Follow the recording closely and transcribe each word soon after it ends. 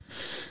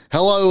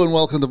Hello and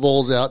welcome to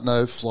Balls Out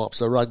No Flops,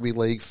 a rugby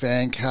league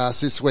fan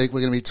cast. This week we're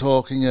going to be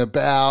talking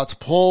about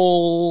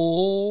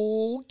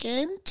Paul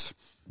Kent.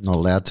 Not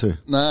allowed to.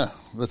 No,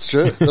 that's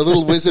true. The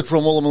little wizard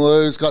from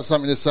Woolloomooloo's got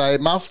something to say.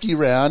 Mufti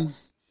round,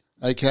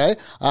 okay.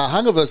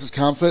 Hunger versus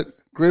comfort,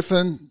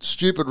 Griffin,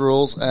 stupid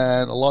rules,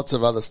 and lots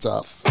of other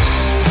stuff.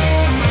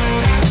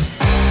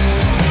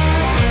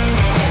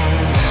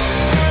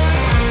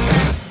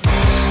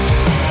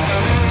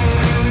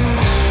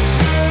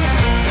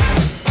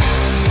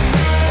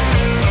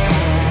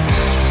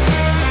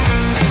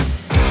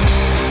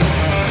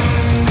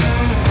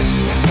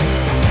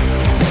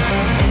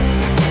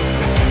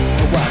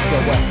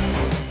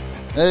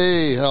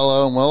 Hey,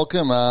 hello and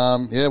welcome.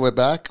 We're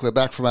back. We're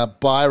back from our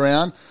bye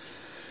round.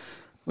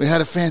 We had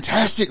a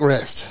fantastic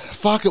rest.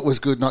 Fuck, it was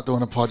good not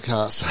doing a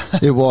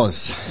podcast. It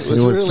was. It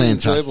was really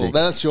fantastic. Enjoyable.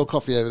 That's your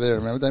coffee over there,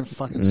 remember? Don't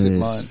fucking sip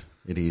mine.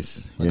 It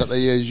is. I got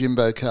the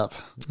Jimbo cup.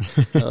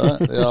 All right,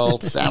 the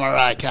old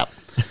samurai cup.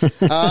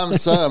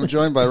 So I'm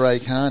joined by Ray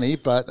Carney,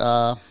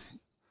 but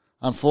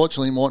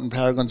unfortunately Morton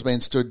Paragon's been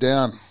stood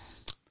down.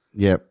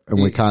 Yep,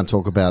 and we can't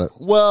talk about it.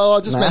 Well, I'll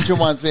just mention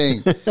one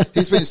thing.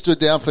 He's been stood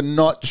down for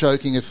not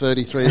choking a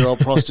 33-year-old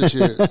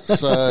prostitute.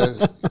 So,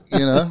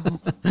 you know,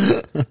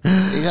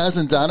 he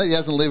hasn't done it. He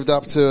hasn't lived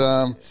up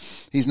to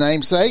his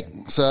namesake.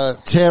 So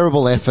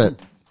terrible effort.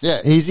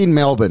 Yeah. He's in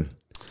Melbourne.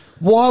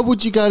 Why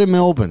would you go to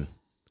Melbourne?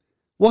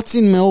 What's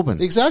in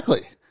Melbourne? Exactly.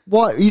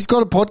 Why? He's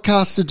got a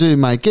podcast to do,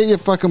 mate. Get your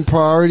fucking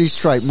priorities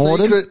straight,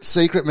 Morton.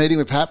 Secret meeting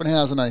with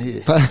Pappenhausen, I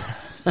hear.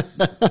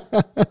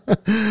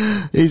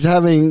 He's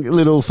having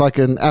little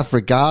fucking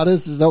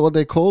affogatas. Is that what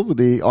they're called with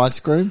the ice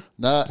cream?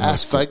 No,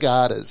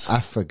 affogatas.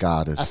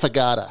 Affogatas.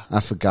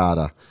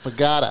 Affogatta.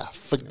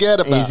 Forget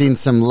about it. He's in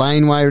some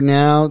laneway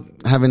now,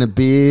 having a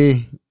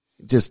beer,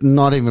 just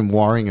not even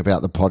worrying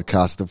about the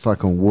podcast, the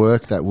fucking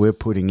work that we're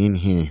putting in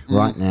here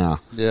right now.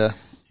 Yeah.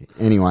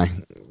 Anyway,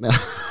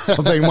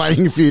 I've been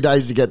waiting a few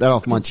days to get that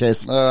off my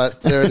chest. All right,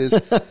 there it is.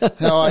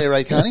 How are you,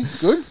 Ray Carney?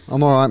 Good?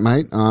 I'm all right,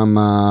 mate. I'm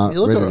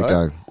ready to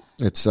go.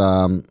 It's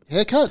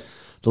haircut.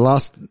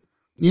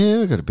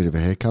 I got a bit of a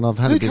haircut. I've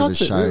had a bit of a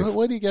shave.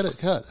 Where do you get it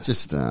cut?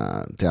 Just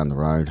down the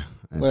road.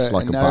 It's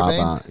like a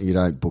barber. You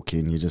don't book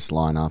in. You just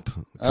line up.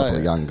 A couple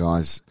of young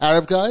guys.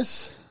 Arab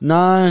guys?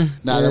 No.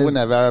 No, they wouldn't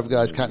have Arab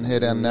guys cutting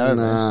hair down in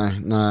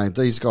Arab. No.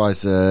 These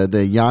guys,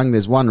 they're young.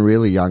 There's one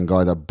really young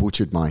guy that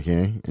butchered my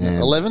hair.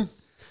 11?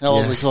 How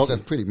old are we talking?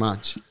 Pretty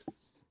much.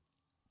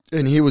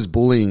 And he was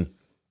bullying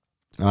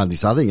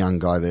this other young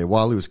guy there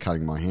while he was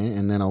cutting my hair,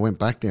 and then I went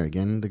back there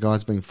again. The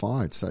guy's been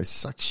fired, so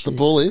sucks shit.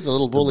 The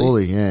little bully? The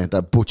bully, yeah,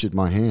 that butchered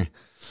my hair.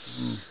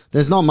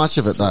 There's not much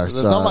of it, though.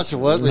 There's not much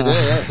of work with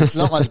there, yeah. There's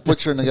not much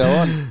butchering to go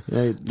on.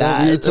 You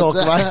talk,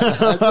 mate.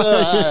 That's all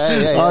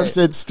right. I've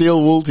said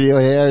steel wool to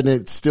your hair, and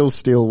it's still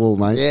steel wool,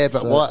 mate. Yeah,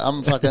 but what?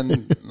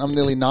 I'm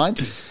nearly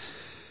 90.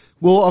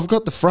 Well, I've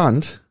got the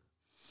front.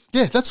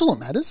 Yeah, that's all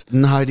that matters.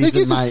 No, it isn't, mate. Who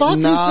gives a fuck?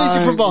 Who sees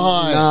you from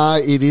behind?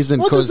 No, it isn't.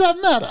 What does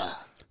that matter?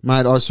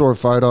 Mate, I saw a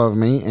photo of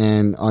me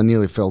and I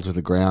nearly fell to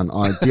the ground.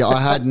 I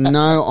had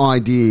no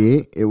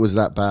idea it was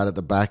that bad at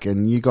the back,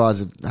 and you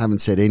guys haven't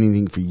said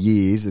anything for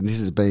years, and this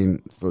has been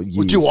for years.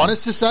 Would you want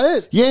us to say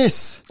it?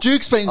 Yes.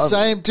 Duke's been but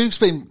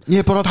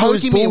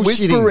poking me and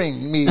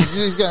whispering me.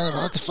 He's going,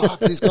 what the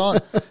fuck? He's gone.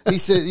 He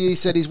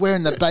said he's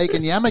wearing the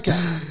bacon yarmulke.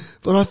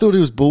 But I thought he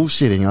was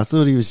bullshitting. I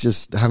thought he was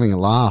just having a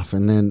laugh,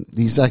 and then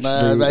he's actually...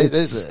 No, mate,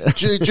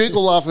 Duke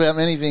will laugh about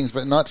many things,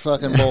 but not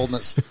fucking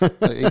baldness.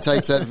 He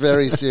takes that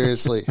very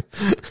seriously.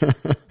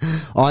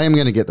 I am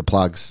going to get the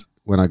plugs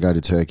when I go to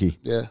Turkey.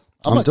 Yeah.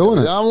 I'm doing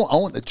it. I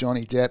want the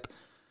Johnny Depp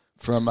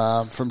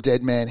from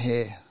Dead Man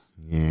Hair.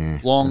 Yeah.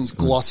 Long,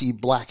 glossy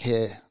black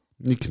hair.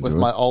 You can with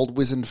my old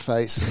wizened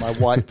face and my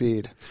white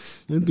beard.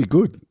 It'd be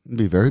good. It'd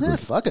be very good. Yeah,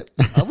 fuck it.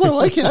 I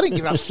don't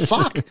give a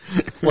fuck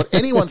what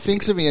anyone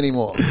thinks of me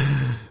anymore.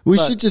 We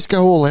should just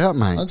go all out,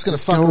 mate. I'm just going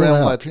to fuck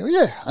around my appearance.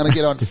 Yeah, I'm going to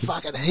get on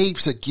fucking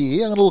heaps of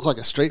gear. I'm going to look like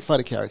a Street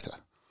Fighter character.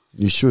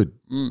 You should.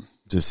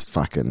 Just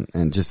fucking,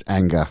 and just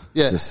anger.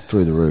 Yeah. Just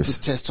through the roof.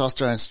 Just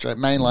testosterone straight,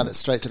 mainline it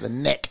straight to the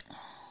neck.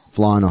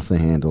 Flying off the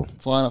handle.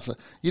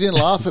 You didn't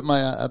laugh at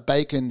my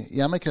bacon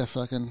yarmulke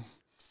fucking...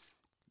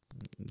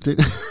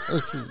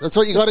 That's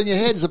what you got in your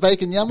head is a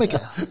bacon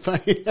yarmulke.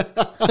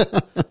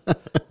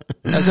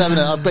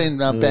 I've been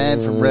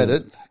banned from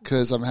Reddit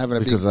because I'm having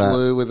a big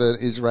blue with an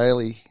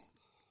Israeli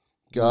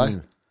guy.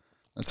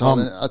 I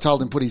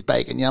told him put his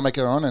bacon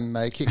yarmulke on, and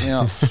they kicked me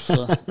off.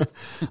 So.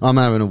 I'm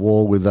having a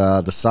war with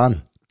the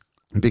sun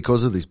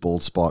because of this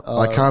bald spot.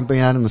 I can't be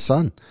out in the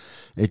sun.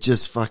 It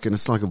just fucking,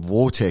 it's like a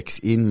vortex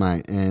in,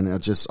 mate, and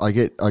I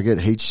get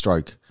heat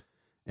stroke.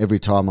 Every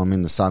time I'm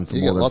in the sun for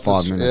more than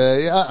 5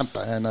 minutes. Yeah,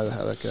 I know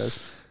how that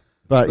goes.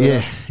 But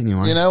yeah,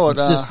 anyway. You know what?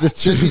 It's just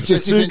the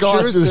two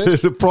guys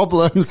with the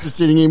problems are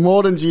sitting here.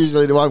 Morton's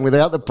usually the one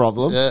without the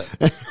problem. Yeah.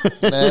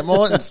 Man,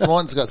 Morton's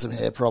got some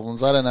hair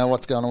problems. I don't know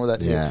what's going on with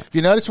that hair. Have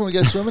you noticed when we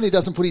go swimming, he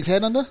doesn't put his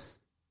head under?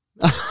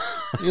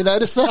 You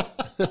notice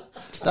that?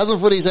 Doesn't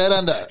put his head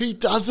under. He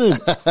doesn't.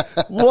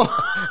 What?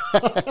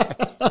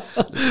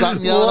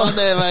 Something going on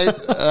there, mate.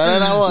 I don't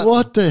know what.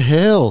 What the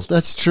hell?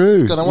 That's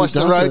true. Going to watch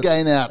the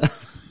Rogaine out.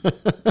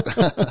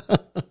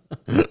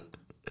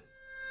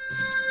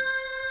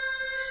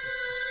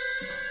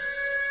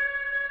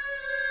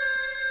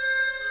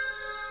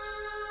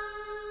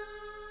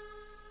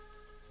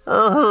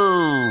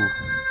 Oh,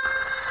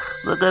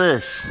 look at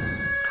this.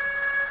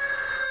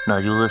 Now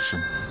you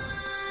listen,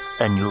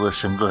 and you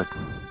listen good.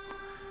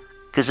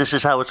 Because this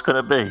is how it's going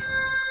to be.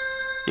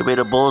 You made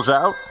a balls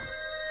out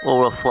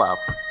or a flop.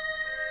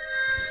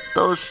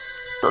 Those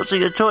are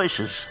your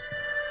choices.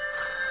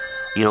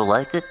 You don't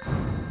like it?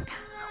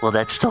 Well,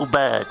 that's too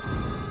bad.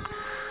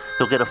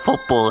 You'll get a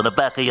football in the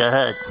back of your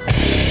head.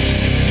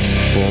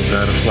 Balls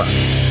out or flop.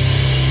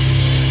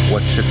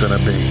 What's it going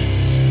to be?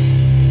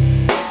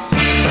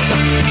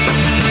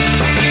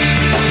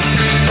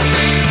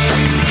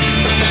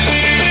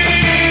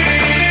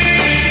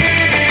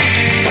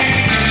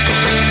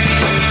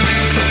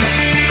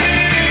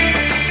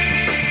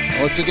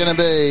 What's it going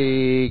to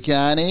be,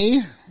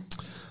 Carney?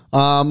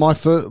 My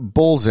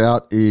balls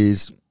out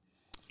is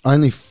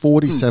only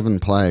 47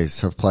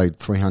 players have played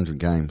 300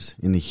 games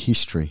in the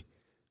history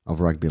of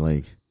rugby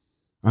league.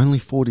 Only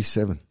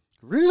 47.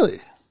 Really?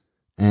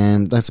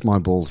 And that's my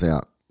balls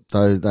out.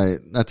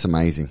 That's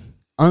amazing.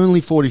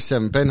 Only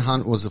 47. Ben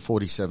Hunt was the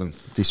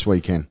 47th this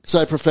weekend.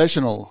 So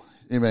professional,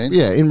 you mean?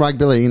 Yeah, in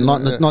rugby league.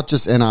 Not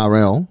just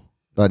NRL,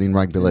 but in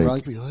rugby league.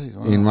 Rugby league.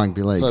 Wow. In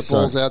rugby league. So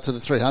balls out to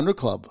the 300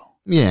 club.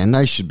 Yeah, and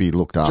they should be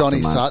looked after, Johnny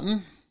mate.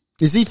 Sutton.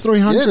 Is he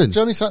 300? Yeah,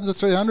 Johnny Sutton's a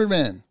 300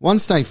 man.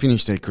 Once they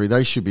finish their career,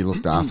 they should be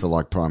looked after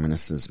like prime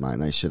ministers, mate.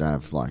 They should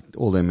have like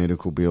all their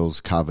medical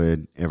bills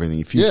covered, everything.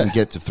 If you can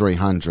get to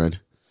 300,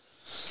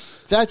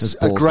 that's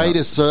a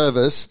greater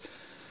service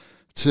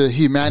to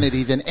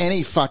humanity than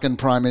any fucking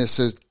prime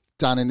minister's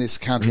done in this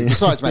country.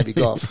 Besides maybe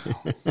Gough.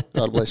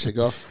 God bless you,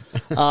 Gough.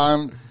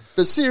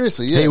 But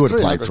seriously, yeah, he would have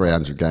played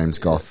 300 games.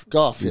 Gough,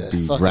 yeah,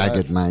 he'd be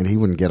ragged, mate. He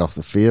wouldn't get off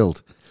the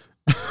field.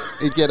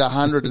 He'd get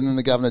 100 and then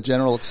the Governor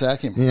General would sack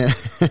him. Yeah.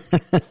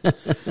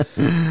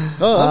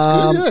 Oh, that's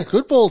good. Yeah,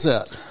 good balls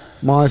out.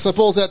 So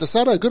balls out to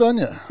Sutto. Good on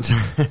you.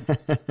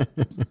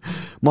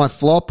 My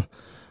flop,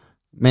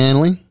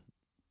 Manly.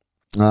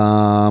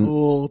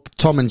 Tom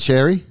and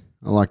Cherry,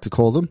 I like to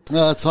call them.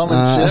 Oh, Tom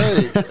and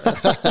Cherry.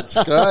 That's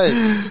great.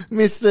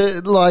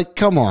 Mr.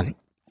 Come on.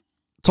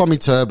 Tommy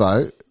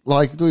Turbo.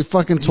 We're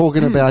fucking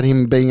talking about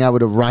him being able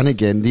to run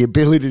again, the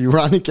ability to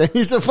run again.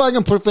 He's a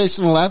fucking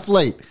professional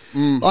athlete.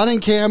 I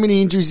don't care how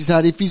many injuries he's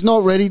had. If he's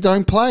not ready,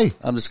 don't play.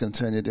 I'm just going to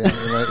turn you down,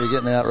 mate. You're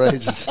getting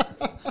outrageous.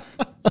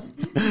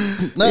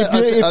 No,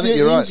 if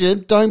you're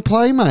injured, don't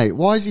play, mate.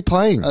 Why is he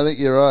playing? I think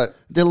you're right.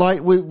 They're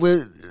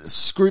we're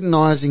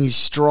scrutinising his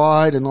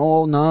stride and,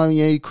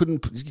 you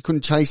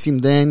couldn't chase him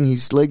then.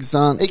 His legs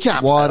aren't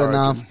wide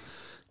enough.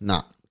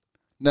 No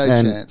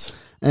chance.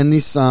 And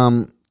this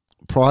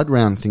Pride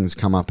round things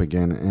come up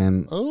again,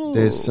 and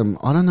there's some,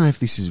 I don't know if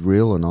this is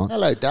real or not.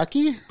 Hello,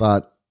 Ducky.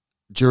 But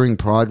during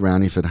Pride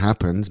round, if it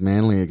happens,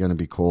 Manly are going to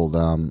be called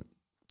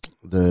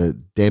the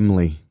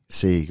Demley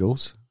Sea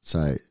Eagles.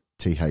 So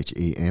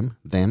THEM,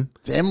 them.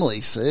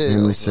 Demley Sea Eagles.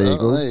 Demley Sea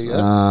Eagles. There you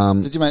go.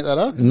 Did you make that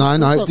up? No.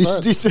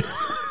 This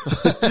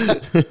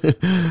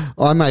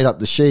I made up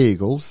the She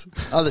Eagles.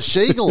 Oh, the She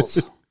Eagles.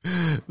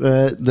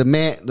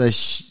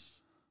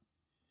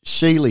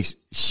 Sheely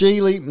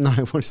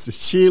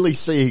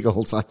Sea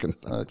Eagles, I can.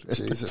 Oh,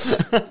 Jesus.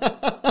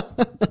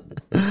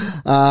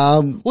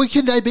 Well,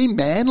 can they be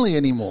manly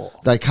anymore?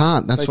 They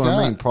can't. That's what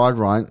I mean. Pride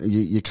round,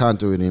 you can't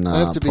do it in they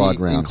have to Pride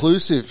be round.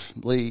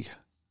 Inclusively,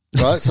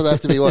 right? So they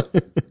have to be what?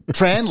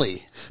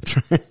 Tranley.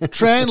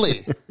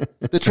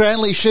 The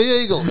Tranley She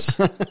Eagles.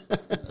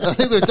 I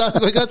think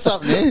we've got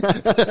something here.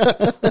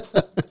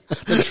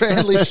 The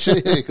Tranley She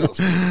Eagles.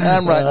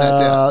 I'm writing that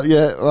down.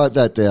 Yeah, write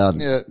that down.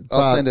 Yeah,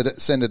 I'll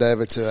send it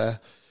over to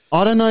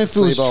I don't know if it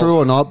was true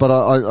or not, but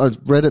I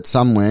read it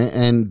somewhere,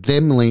 and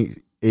Demley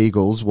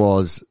Eagles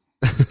was...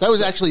 That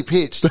was actually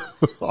pitched.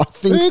 I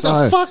think Who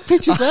so. the fuck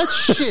pitches that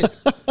shit?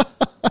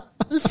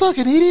 They're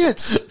fucking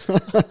idiots.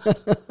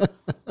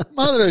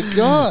 Mother of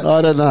God.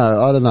 I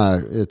don't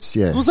know. It's,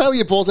 yeah. Was that where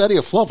your balls out of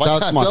your flop?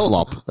 That's my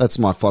flop. That's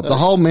my flop. The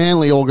whole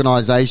Manly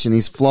organisation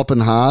is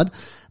flopping hard,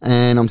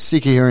 and I'm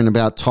sick of hearing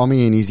about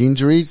Tommy and his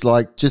injuries.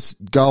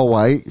 Just go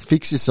away,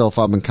 fix yourself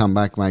up and come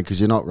back, mate, because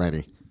you're not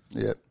ready.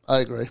 Yeah, I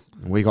agree.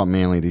 We got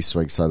Manly this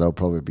week, so they'll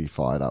probably be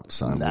fired up.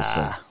 So we'll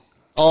see.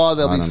 Oh,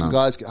 there'll be some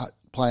guys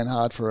playing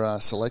hard for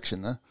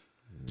selection, though.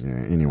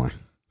 Yeah, anyway.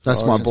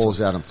 That's my balls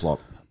out and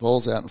flop.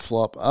 Balls out and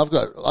flop. I'm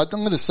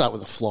going to start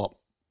with a flop.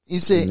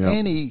 Is there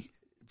any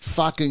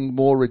fucking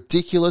more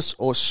ridiculous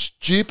or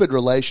stupid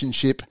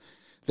relationship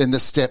than the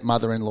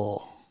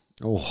stepmother-in-law?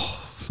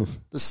 Oh.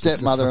 The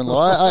stepmother-in-law.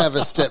 I have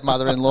a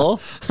stepmother-in-law.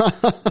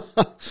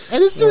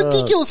 And it's a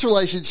ridiculous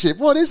relationship.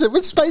 What is it?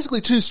 It's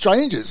basically two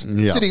strangers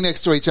sitting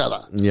next to each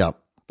other. Yep.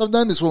 I've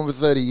known this woman for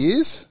 30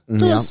 years.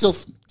 We're still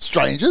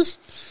strangers.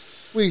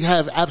 We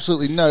have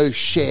absolutely no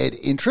shared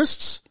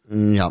interests.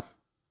 Yep.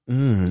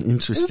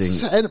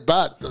 Interesting.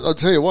 But I'll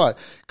tell you why,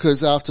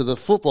 because after the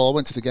football, I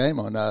went to the game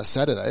on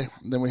Saturday,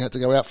 and then we had to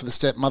go out for the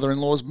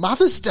stepmother-in-law's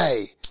Mother's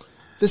Day.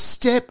 The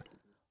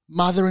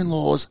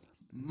stepmother-in-law's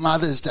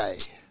Mother's Day.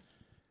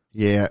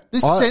 Yeah.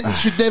 This sentence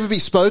should never be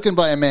spoken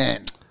by a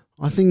man.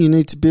 I think you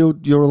need to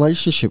build your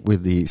relationship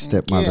with the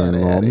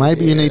stepmother-in-law. Get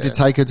Maybe you need to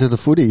take her to the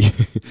footy.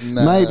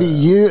 No. Maybe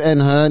you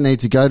and her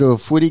need to go to a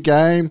footy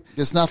game.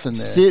 There's nothing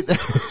there.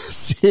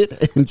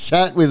 Sit and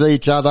chat with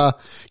each other,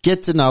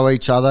 get to know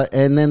each other,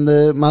 and then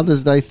the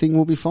Mother's Day thing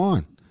will be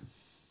fine.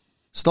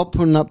 Stop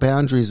putting up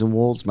boundaries and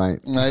walls,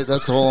 mate. Mate,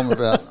 that's all I'm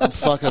about.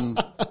 I'm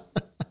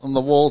on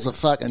the walls of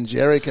fucking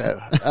Jericho.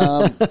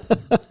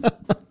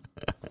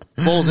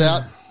 Balls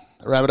out.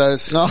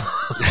 Rabbitohs. No.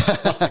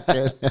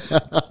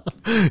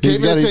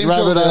 He's got his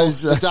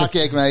Rabbitohs. The duck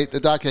egg, mate.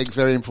 The duck egg's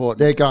very important.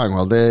 They're going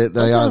well. They are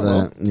going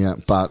well. yeah,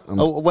 but I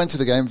went to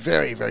the game.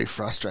 Very, very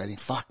frustrating.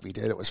 Fuck me,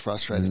 dude. It was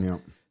frustrating. Yeah.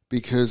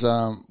 Because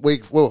we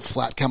were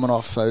flat coming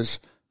off those,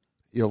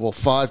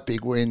 5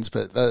 big wins,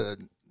 but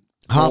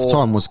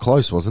halftime was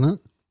close, wasn't it?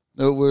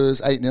 It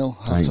was 8-0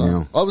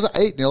 halftime. 8-0. I was at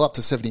 8-0 up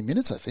to 70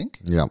 minutes, I think.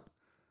 Yeah.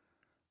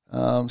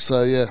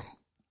 So, yeah.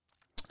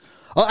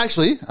 Oh,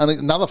 actually,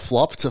 another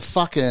flop to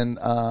fucking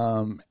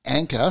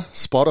Anchor,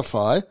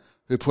 Spotify,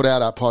 who put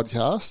out our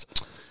podcast.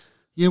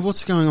 Yeah,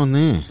 what's going on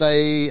there?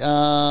 They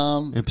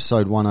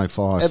Episode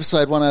 105.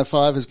 Episode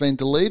 105 has been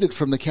deleted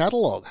from the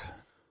catalogue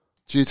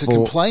due to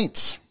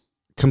complaints.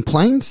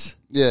 Complaints?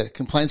 Yeah,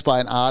 complaints by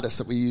an artist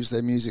that we use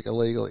their music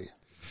illegally.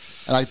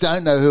 And I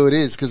don't know who it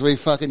is because we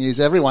fucking use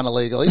everyone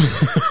illegally.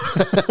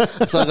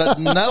 So I got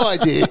no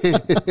idea.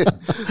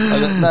 I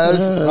got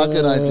no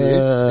fucking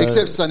idea.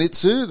 Except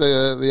Sanitsu,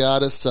 the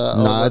artist.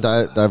 No,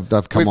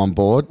 they've come on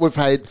board. We've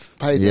paid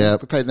them.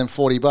 We paid them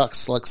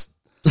 $40 like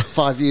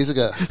 5 years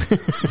ago.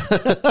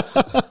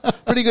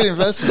 Pretty good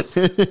investment.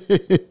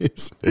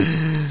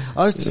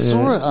 I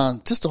saw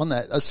it just on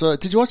that. I saw.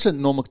 Did you watch it,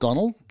 Norm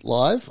Macdonald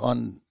live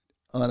on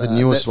the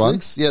newest Netflix? one?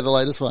 Yeah, the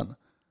latest one.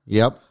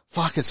 Yep.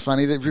 Fuck, it's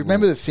funny.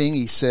 Remember the thing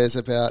he says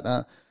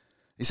about,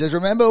 he says,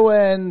 remember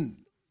when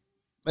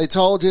they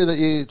told you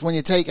that when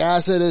you take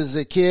acid as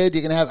a kid,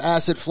 you're going to have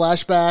acid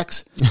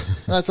flashbacks?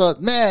 And I thought,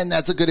 man,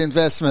 that's a good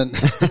investment.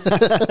 But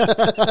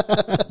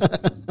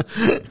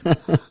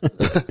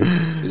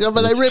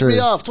they ripped me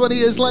off 20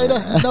 years later.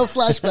 No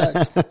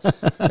flashbacks.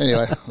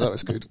 Anyway, that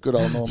was good. Good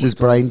old Norm. Just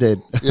brain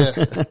dead. Yeah.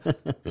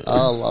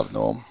 I love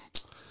Norm.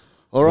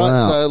 All right,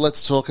 so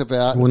let's talk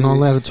about... We're not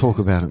allowed to talk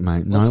about it,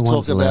 mate. No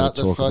one's allowed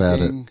to talk about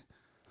it.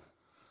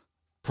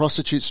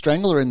 Prostitute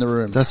strangler in the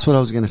room. That's what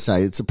I was going to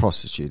say. It's a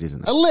prostitute,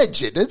 isn't it?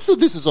 Alleged. This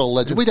is all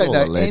alleged. We don't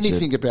know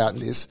anything about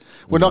this.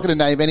 We're not going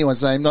to name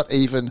anyone's name, not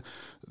even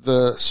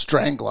the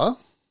strangler.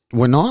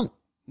 We're not?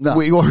 No.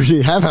 We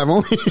already have,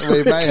 haven't we?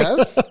 We may have.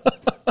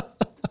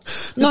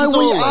 No,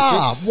 we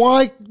are.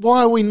 Why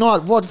are we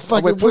not? What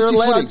fucking... We're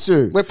allowed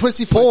to. We're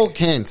pussyfooting. Paul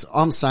Kent.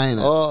 I'm saying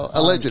it. Oh,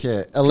 alleged.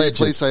 Alleged.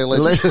 Please say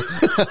alleged.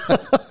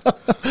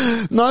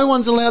 No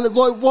one's allowed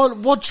to...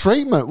 What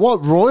treatment?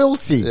 What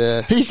royalty?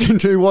 Yeah. He can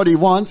do what he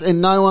wants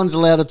and no one's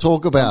allowed to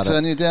talk about it.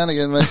 Turn you down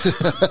again, mate.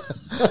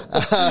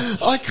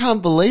 I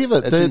can't believe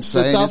it. It's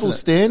insane, the double isn't it?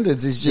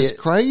 standards is just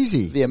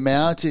crazy. The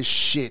amount of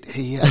shit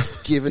he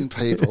has given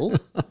people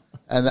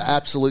and the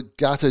absolute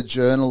gutter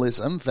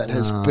journalism that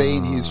has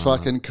been his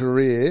fucking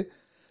career.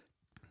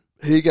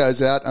 He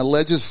goes out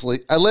allegedly,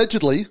 and I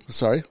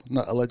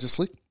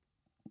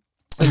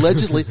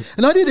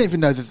didn't even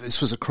know that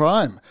this was a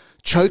crime.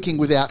 Choking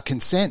without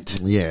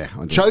consent. Yeah.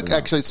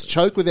 It's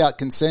choke without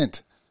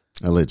consent.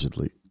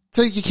 Allegedly.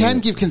 So you can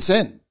give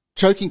consent.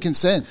 Choking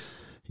consent.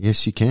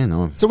 Yes, you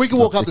can. So we can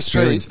walk up the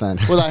street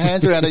that. with our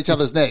hands around each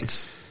other's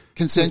necks,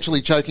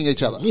 consensually choking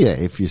each other. Yeah,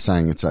 if you're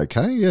saying it's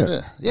okay,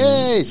 yeah.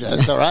 Yeah,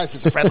 it's all right. It's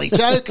just a friendly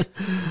joke.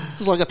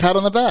 It's like a pat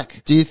on the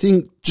back. Do you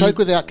think... Choke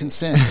without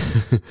consent.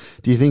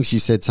 Do you think she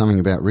said something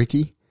about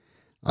Ricky?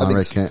 I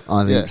think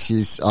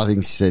she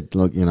said,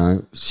 look,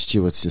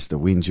 Stuart's just a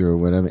whinger or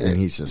whatever, and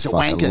he's just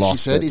fucking wanker,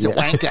 lost she said. it. He's a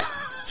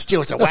wanker.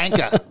 Stuart's a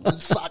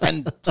wanker.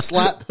 Fucking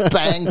slap,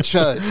 bang,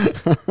 choke.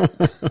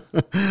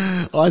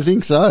 I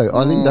think so.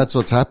 I think that's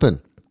what's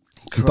happened.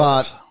 Correct.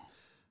 But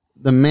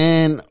the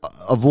man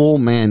of all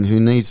men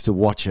who needs to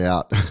watch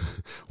out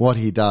what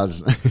he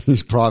does in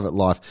his private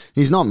life.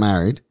 He's not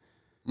married.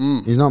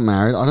 He's not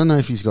married. I don't know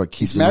if he's got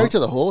kids. He's married to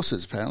the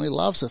horses, apparently.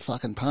 Loves a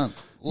fucking punt.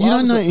 You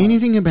don't know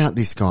anything about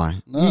this guy.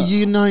 No.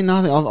 You know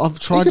nothing. I've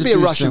tried to He could be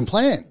a Russian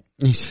plant.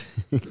 He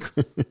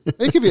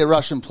could be a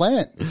Russian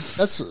plant.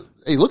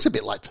 He looks a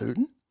bit like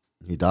Putin.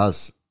 He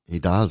does.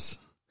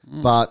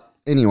 But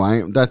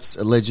anyway, that's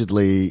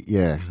allegedly,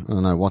 I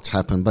don't know what's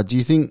happened. But do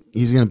you think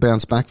he's going to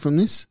bounce back from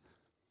this?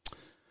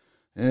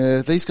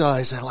 These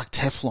guys are like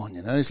Teflon,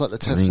 He's like the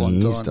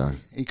Teflon Don.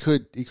 He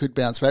could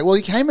bounce back. Well,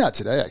 he came out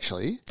today,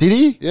 actually. Did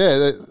he?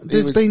 Yeah.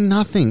 There's been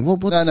nothing.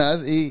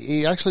 No.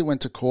 He actually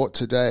went to court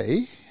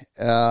today,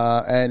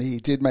 and he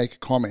did make a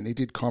comment. He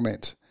did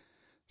comment.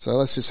 So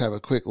let's just have a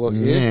quick look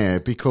here. Yeah,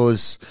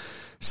 because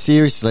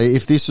seriously,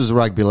 if this was a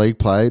rugby league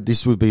player,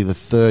 this would be the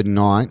third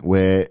night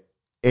where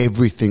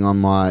everything on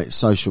my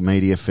social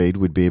media feed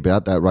would be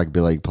about that rugby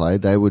league player.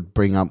 They would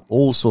bring up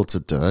all sorts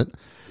of dirt.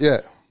 Yeah.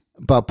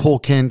 But Paul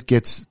Kent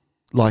gets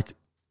like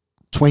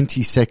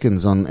 20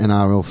 seconds on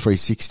NRL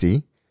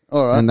 360.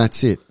 All right. And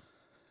that's it.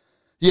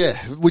 Yeah,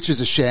 which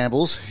is a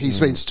shambles. He's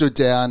been stood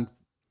down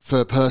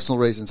for personal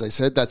reasons, they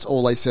said. That's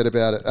all they said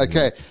about it.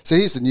 Okay, so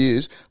here's the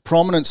news.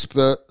 Prominent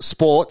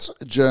sports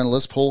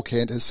journalist Paul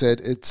Kent has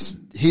said it's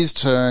his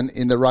turn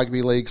in the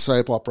rugby league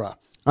soap opera.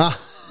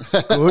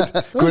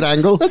 Good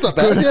angle. That's not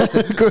bad.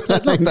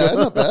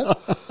 Not bad.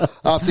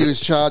 After he was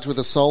charged with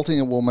assaulting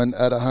a woman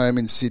at a home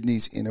in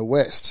Sydney's inner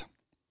west.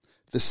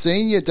 The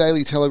senior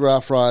Daily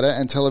Telegraph writer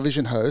and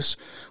television host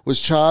was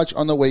charged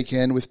on the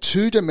weekend with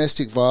 2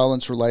 domestic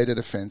violence-related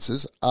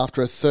offences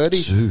after a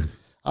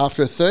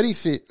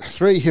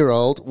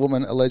 33-year-old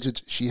woman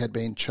alleged she had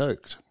been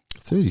choked.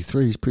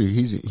 33 is pretty.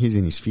 He's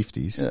in his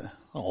 50s. Yeah.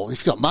 Oh, if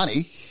you've got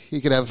money, you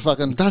could have a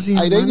fucking Does he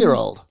have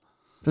 18-year-old.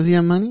 Does he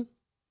have money?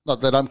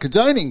 Not that I'm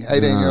condoning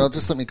 18-year-old.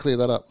 Just let me clear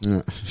that up.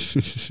 Yeah.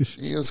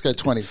 Yeah, let's go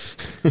 20.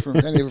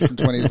 Anywhere from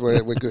 20 is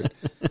where we're good.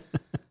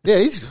 Yeah,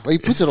 he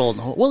puts it all in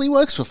the... Well, he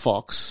works for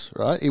Fox,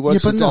 right? He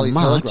works for Daily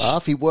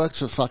Telegraph. He works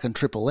for fucking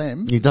Triple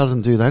M. He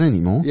doesn't do that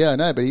anymore. Yeah, I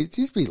know, but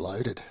he's be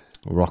loaded.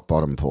 Rock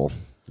bottom, Paul.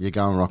 You're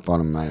going rock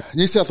bottom, mate.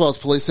 New South Wales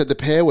police said the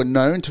pair were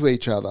known to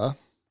each other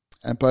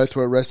and both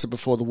were arrested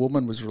before the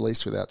woman was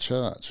released without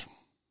charge.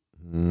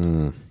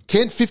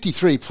 Kent,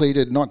 53,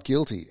 pleaded not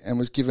guilty and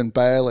was given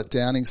bail at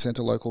Downing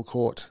Centre Local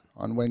Court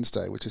on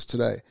Wednesday, which is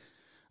today.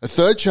 A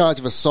third charge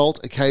of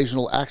assault,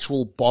 occasional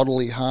actual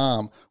bodily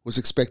harm was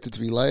expected to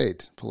be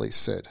laid, police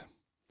said.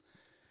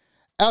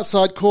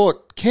 Outside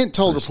court, Kent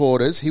told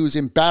reporters he was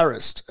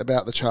embarrassed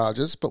about the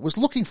charges, but was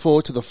looking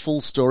forward to the full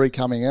story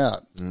coming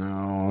out.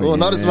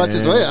 Not as much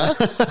as we are.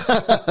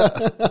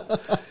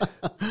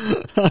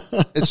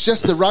 It's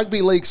just the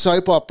rugby league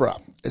soap opera.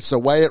 It's the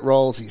way it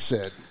rolls, he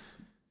said.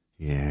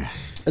 Yeah.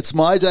 It's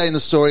my day in the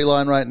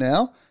storyline right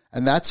now,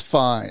 and that's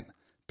fine.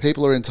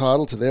 People are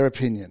entitled to their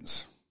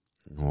opinions.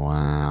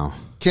 Wow.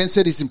 Kent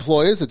said his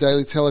employers, the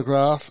Daily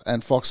Telegraph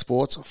and Fox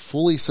Sports,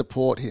 fully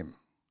support him.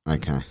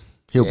 Okay.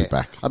 He'll be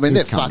back. I mean,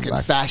 He's they're fucking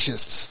back.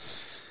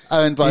 fascists.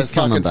 Owned by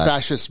fucking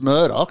fascist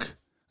Murdoch.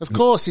 Of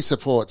course he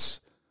supports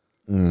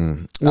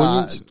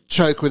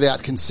choke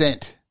without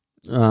consent.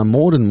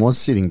 Morden was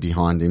sitting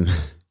behind him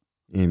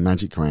in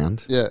Magic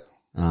Round. Yeah.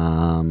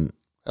 I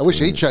wish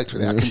he choked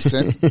without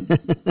consent.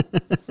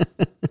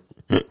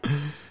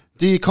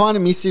 Do you kind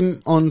of miss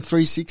him on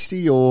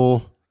 360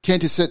 or...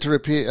 Kent is set to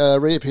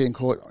reappear in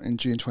court in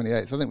June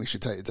 28th. I think we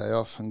should take a day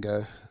off and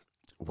go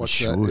watch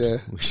that. Yeah.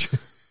 We should.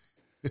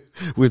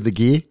 With the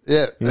gear?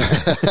 Yeah.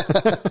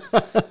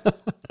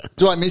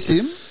 Do I miss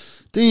him?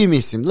 Do you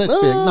miss him?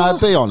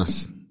 Be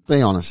honest.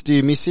 Be honest. Do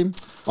you miss him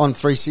on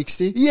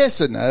 360?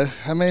 Yes and no.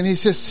 I mean,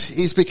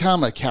 he's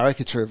become a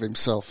caricature of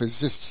himself. He's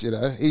just,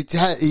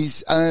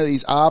 he's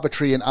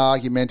arbitrary and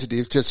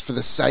argumentative just for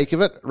the sake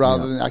of it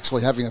rather than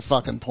actually having a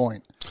fucking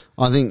point.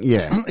 I think,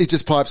 He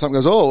just pipes up and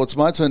goes, oh, it's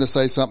my turn to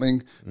say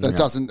something that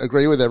doesn't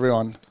agree with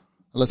everyone.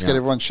 Let's get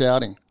everyone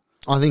shouting.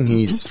 I think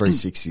he's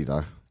 360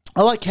 though.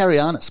 I like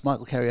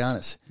Michael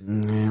Carianis.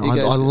 Yeah,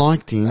 I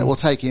liked him. We'll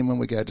take him when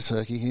we go to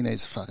Turkey. He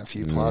needs a fucking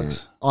few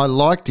plugs. I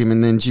liked him,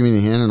 and then Jimmy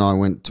Nahan and I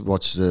went to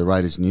watch the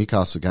Raiders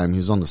Newcastle game. He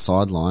was on the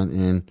sideline,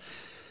 and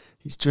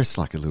he's dressed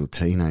like a little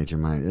teenager,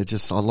 mate.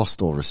 I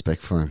lost all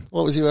respect for him.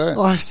 What was he wearing?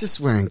 Oh, he's just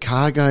wearing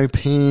cargo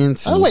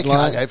pants. I wear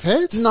cargo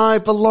pants. No,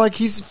 but like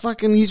he's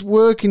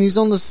working. He's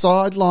on the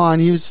sideline.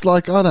 He was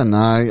like, I don't know.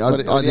 I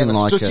didn't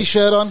like it. Stussy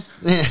shirt on?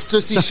 Yeah.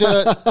 Stussy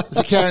shirt. Is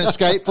he carrying a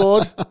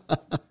skateboard?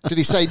 Did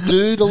he say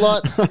dude a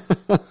lot? I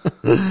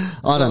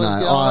don't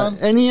know.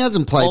 And he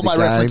hasn't played all the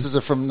game. All my references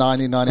are from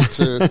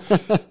 1992.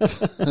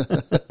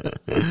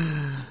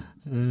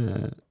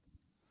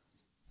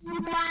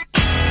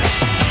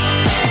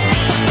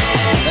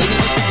 Maybe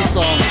this is the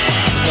song.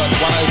 We've got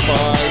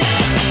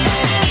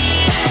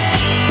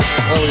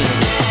 105. What are we going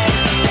to do?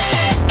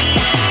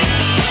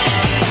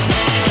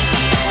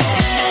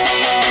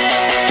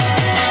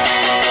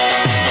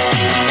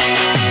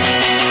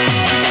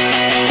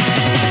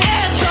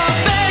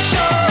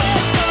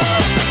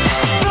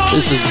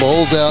 This is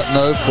Balls Out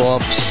No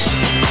Flops,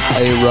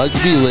 a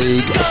rugby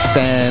league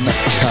fan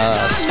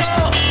cast.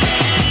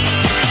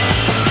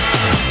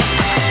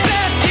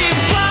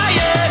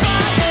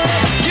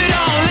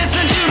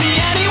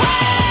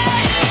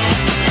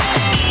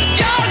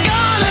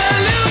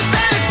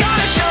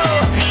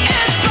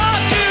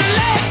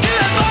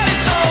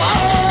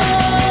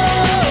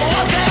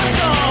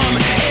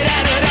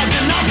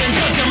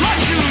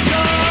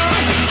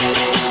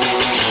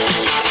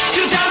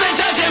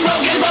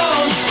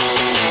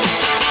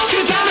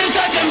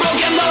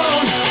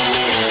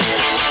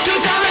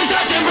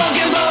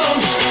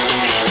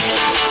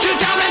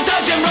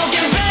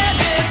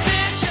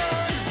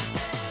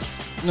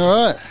 All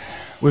right.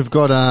 We've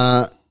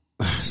got,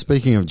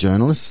 speaking of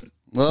journalists,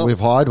 we've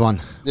hired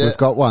one. Yeah. We've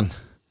got one.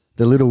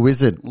 The Little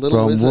Wizard from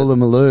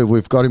Woolloomooloo.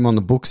 We've got him on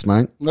the books,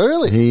 mate.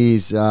 Really?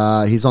 He's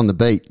on the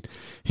beat.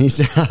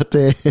 He's out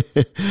there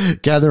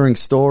gathering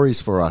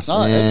stories for us.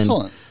 Oh, and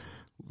excellent.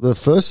 the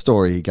first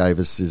story he gave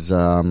us is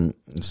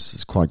this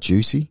is quite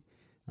juicy.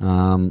 Do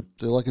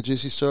you like a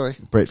juicy story?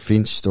 Britt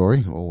Pheonix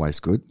story, always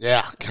good.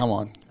 Yeah, come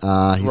on.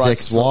 His Right,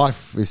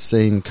 ex-wife is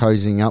seen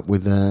cozying up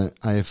with the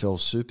AFL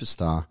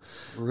superstar,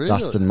 Really?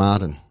 Dustin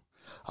Martin.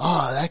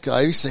 Oh, that guy.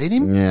 Have you seen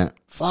him? Yeah.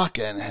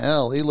 Fucking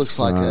hell. He looks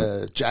like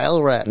a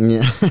jail rat.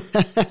 Yeah.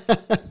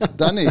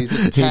 Doesn't he? He's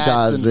tats He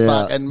does, and yeah.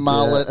 fucking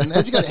mullet. Yeah. And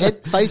has he got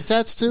face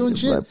tats too and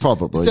shit?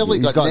 Probably. He's definitely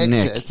He's got neck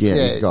neck. tats. Yeah,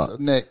 he's he's got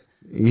neck.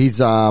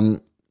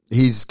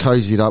 He's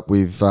cozied up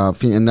with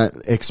Finch and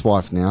that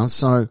ex-wife now.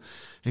 So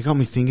it got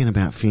me thinking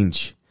about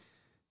Finch.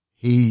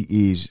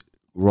 He is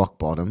rock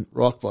bottom.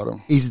 Rock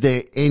bottom. Is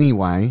there any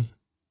way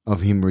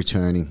of him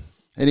returning?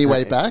 Any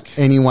way back?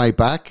 Any way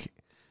back?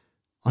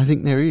 I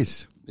think there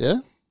is. Yeah?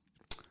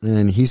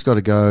 And he's got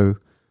to go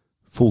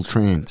full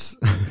trance.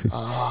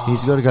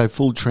 He's got to go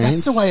full trance.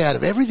 That's the way out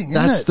of everything,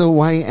 isn't That's it? the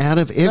way out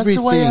of everything. That's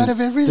the way out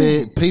of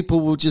everything.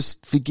 People will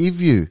just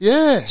forgive you.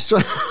 Yeah.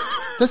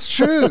 That's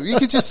true. You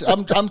could just,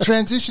 I'm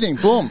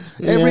transitioning. Boom.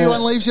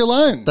 Everyone leaves you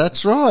alone.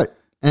 That's right.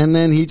 And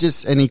then he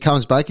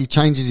comes back. He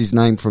changes his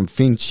name from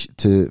Finch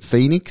to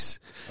Pheonix.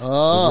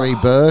 Oh.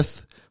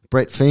 Rebirth.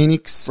 Britt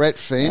Pheonix. Britt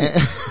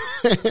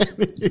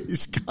Pheonix.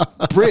 He's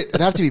got- Britt. It'd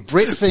have to be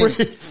Britt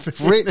Pheonix.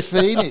 Britt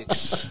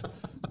Pheonix.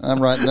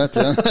 I'm writing that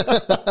down.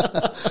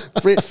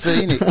 Britt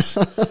Pheonix.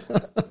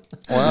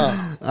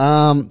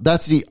 Wow.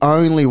 that's the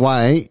only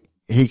way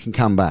he can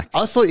come back.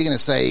 I thought you were going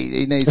to say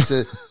he needs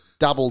to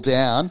double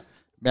down,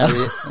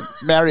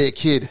 marry a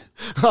kid.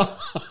 Go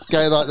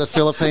like the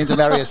Philippines and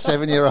marry a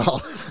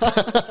 7-year-old.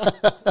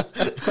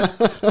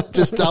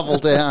 Just double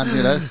down,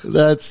 you know.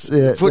 That's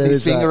it. Putting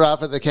his finger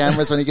up at the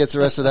cameras when he gets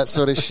arrested, that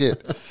sort of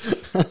shit.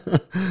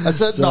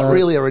 It's not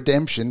really a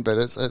redemption, but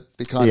it'd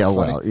be kind of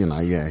funny.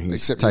 Well, he's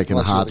Except taking a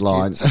lost all hard the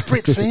line. kids. So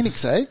Britt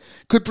Pheonix, eh?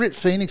 Could Britt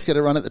Pheonix get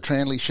a run at the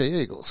Tranley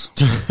She-Eagles?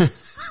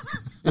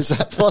 Is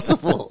that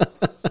possible?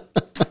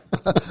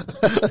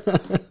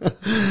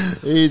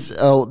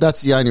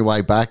 That's the only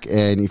way back,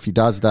 and if he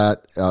does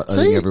that, I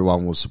think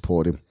everyone will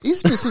support him.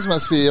 His missus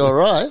must be all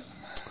right.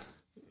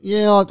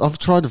 Yeah, I've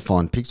tried to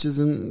find pictures,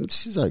 and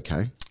she's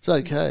okay. It's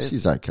okay.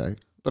 She's okay.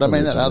 But I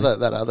mean, that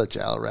other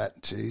jail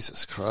rat,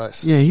 Jesus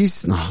Christ. Yeah,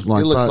 he's not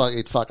like. He looks like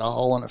he'd fuck a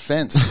hole in a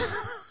fence.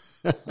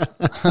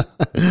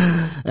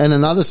 And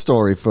another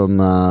story from.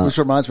 Which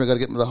reminds me, I've got to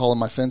get the hole in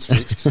my fence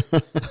fixed.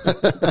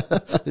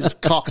 There's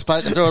cocks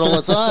poking through it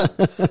all the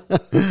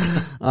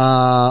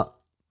time.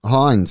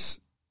 Hines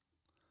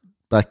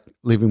back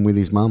living with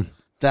his mum.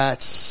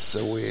 That's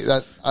so weird.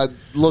 I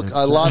love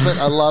it.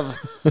 I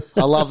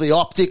love the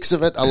optics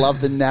of it. I love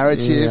the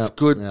narrative. Yeah,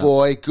 good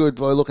boy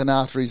looking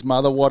after his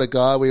mother. What a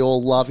guy. We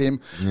all love him.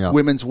 Yeah.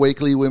 Women's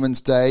Weekly, Women's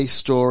Day,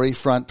 story,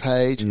 front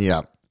page.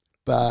 Yeah.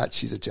 But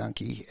she's a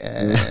junkie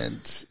and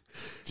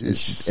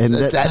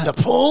the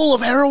pull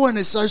of heroin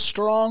is so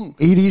strong.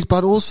 It is,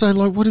 but also,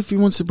 like, what if he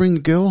wants to bring the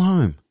girl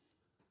home?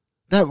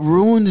 That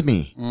ruined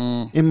me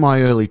in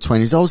my early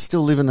 20s. I was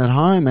still living at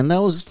home, and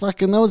that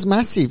was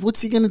massive.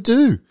 What's he going to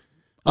do?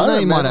 I know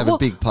he might have a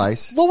big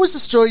place. What was the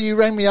story you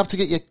rang me up to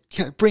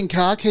get bring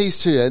car keys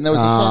to you? And there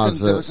was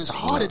there was this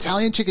hot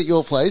Italian chick at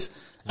your place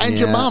and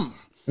your mum.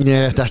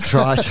 Yeah, that's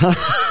right.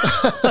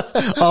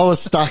 I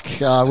was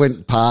stuck. I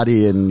went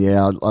party and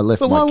I left my keys.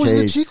 But why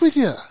wasn't the chick with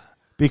you?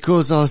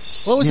 Because I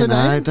was, what was her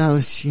name? That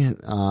was,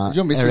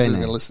 your missus isn't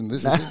going to listen to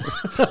this, is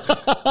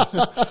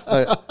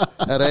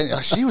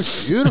she? She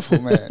was beautiful,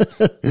 man.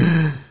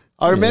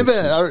 I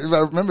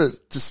remember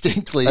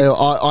distinctly.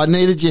 I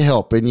needed your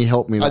help, and you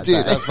helped me. That I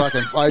did. Day.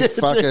 I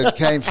fucking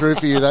came through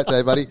for you that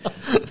day, buddy.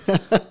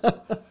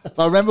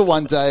 I remember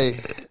one day,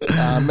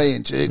 me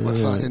and Duke were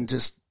fucking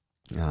just.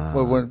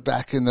 We went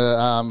back in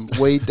the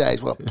weed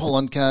days. We're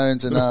pulling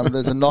cones, and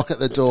there's a knock at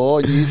the door,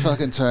 and you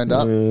fucking turned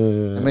up.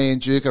 And me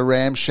and Duke are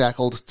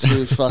ramshackled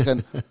to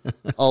fucking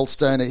old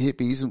stoner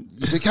hippies, and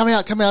you said, "Come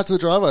out to the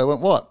driveway." I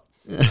went, "What?"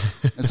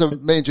 And so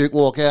me and Duke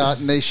walk out,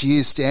 and there she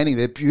is standing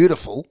there,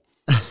 beautiful.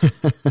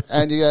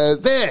 And you go,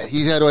 there.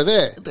 You go to her,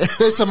 there.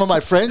 There's some of my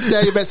friends.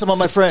 Now you met some of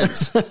my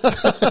friends.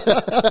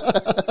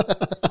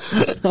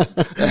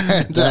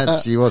 And,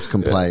 she was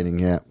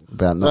complaining,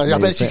 about not. I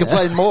bet she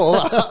complained more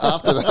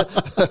after that.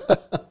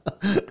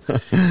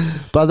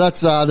 But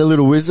that's the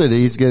little wizard.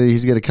 He's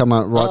gonna come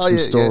out and write some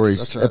stories,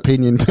 that's right.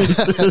 opinion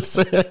pieces.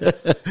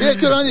 Yeah,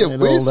 good on you,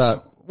 Wiz.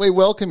 We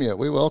welcome you.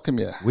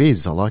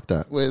 Wiz, I like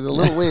that. We're the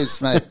little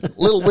Wiz, mate.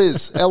 Little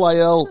Wiz,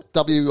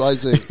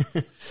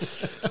 LILWIZ.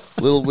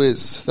 Little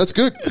Wiz. That's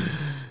good.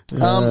 So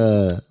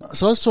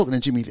I was talking to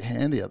Jimmy the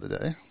Hand the other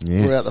day.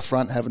 Yes. We're out the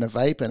front having a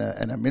vape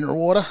and a mineral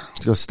water.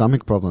 He's got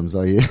stomach problems,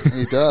 are you?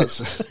 He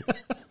does.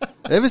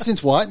 Ever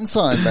since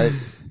Whitenside, mate,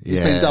 he's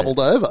been doubled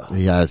over.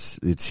 He has.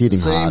 It's hitting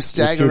hard. See him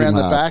staggering around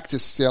the back,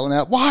 just yelling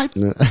out, "White!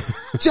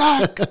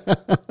 Jack!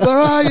 Where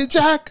are you,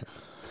 Jack?"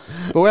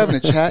 But we're having a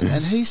chat,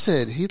 and he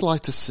said he'd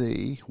like to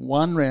see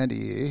one round a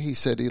year. He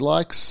said he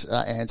likes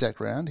Anzac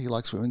round, he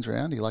likes Women's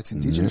round, he likes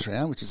Indigenous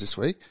round, which is this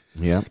week.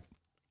 Yeah.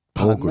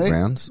 All Pardon good me?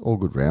 rounds. All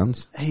good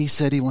rounds. He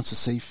said he wants to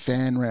see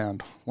fan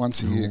round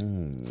once a year.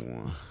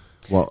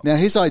 Well, Now,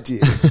 his idea...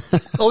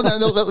 oh,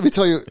 no, let me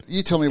tell you.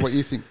 You tell me what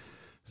you think.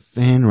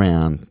 fan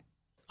round.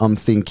 I'm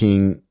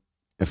thinking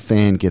a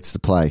fan gets to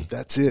play.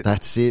 That's it.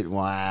 That's it.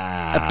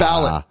 Wow. A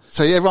ballot.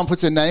 So everyone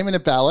puts their name in a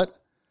ballot.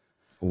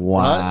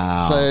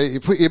 Wow. Right?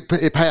 So you pay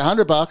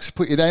 $100,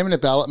 put your name in a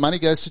ballot. Money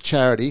goes to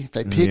charity.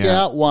 They pick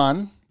out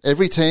one.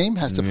 Every team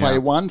has to play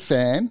one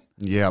fan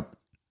Yep.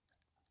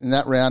 in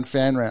that round,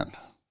 fan round.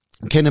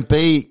 Can it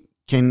be?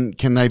 Can they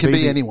Can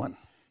be the, anyone.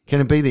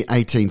 Can it be the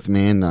 18th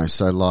man though?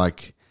 So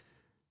like,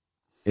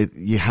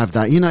 you have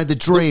that. You know, the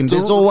dream.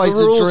 There's always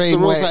the rules, a dream. The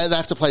rules, where, they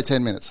have to play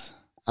 10 minutes.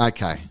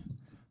 okay.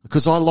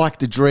 Because I like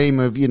the dream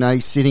of, you know,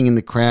 sitting in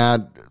the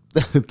crowd.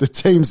 The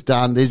team's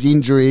done. There's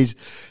injuries.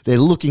 They're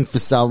looking for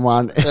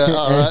someone.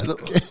 All right.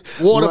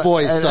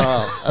 Waterboy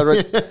style.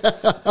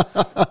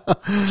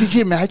 Can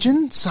you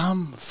imagine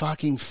some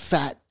fucking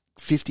fat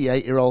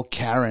 58-year-old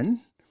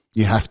Karen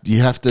You have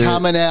to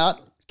coming out,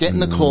 getting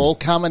the call,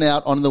 coming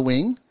out on the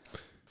wing,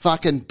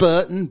 fucking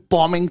Burton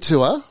bombing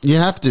to her. You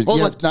have to. Well,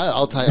 you no,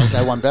 I'll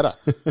go one better.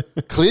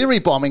 Cleary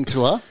bombing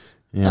to her.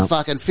 Yeah. And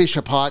fucking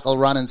Fisher Paykel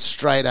running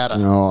straight at her.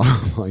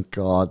 Oh my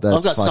God, that's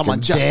I've got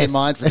someone fucking just death. in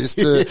mind for this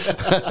too.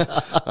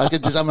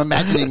 I'm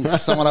imagining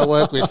someone I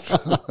work with.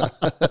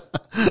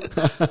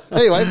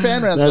 Anyway,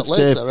 fan round's got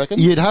legs, I reckon.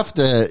 You'd have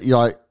to,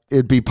 like,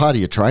 it'd be part of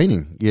your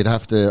training. You'd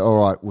have to,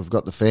 all right, we've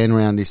got the fan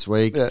round this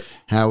week. Yeah.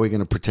 How are we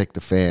going to protect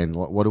the fan?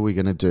 What are we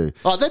going to do?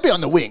 Oh, they'd be on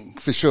the wing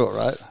for sure,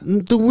 right?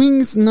 The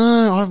wings,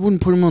 no, I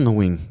wouldn't put them on the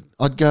wing.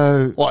 I'd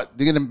go, What?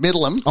 You're going to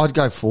middle them? I'd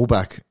go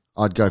fullback.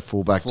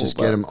 Just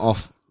get them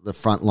off the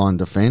front line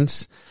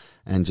defence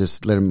and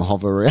just let them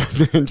hover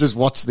around and just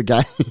watch the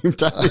game.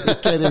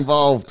 Don't get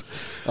involved.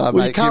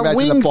 Mate, can you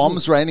imagine the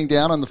bombs raining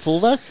down on the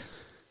fullback?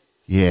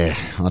 Yeah,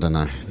 I don't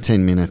know.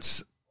 10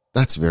 minutes.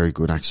 That's very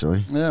good,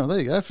 actually. Yeah, well, there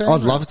you go.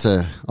 I'd love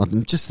to.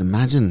 I'd just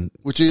imagine.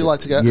 Would you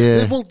like to go?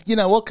 Yeah. Well, you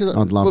know what? Cause,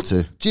 I'd love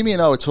to. Jimmy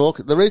and I were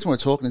talking. The reason we're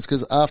talking is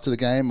because after the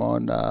game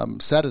on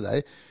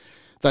Saturday,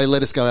 they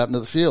let us go out into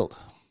the field.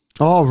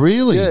 Oh,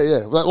 really?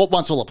 Yeah. Well,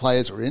 once all the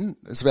players were in,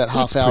 it's about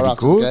half hour pretty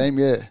after good. the game.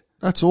 Yeah.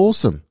 That's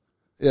awesome.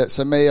 Yeah,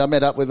 so I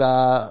met up with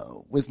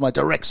my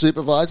direct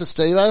supervisor,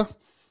 Steve-O,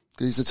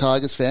 because he's a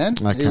Tigers fan.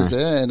 Okay. He was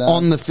there. And,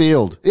 On the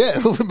field. yeah,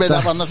 we met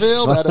up on the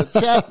field, had a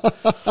chat.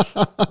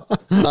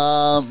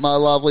 My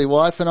lovely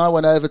wife and I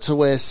went over to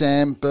where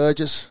Sam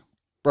Burgess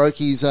broke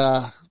his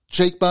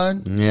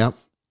cheekbone, Yeah.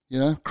 you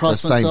know,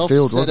 crossed The same myself,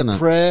 field, said wasn't a it?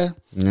 prayer,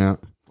 Yeah.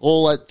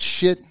 all that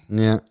shit.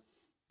 Yeah.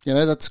 You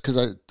know, that's because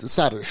I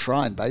started a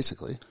shrine,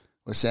 basically,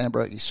 where Sam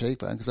broke his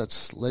cheekbone, because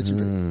that's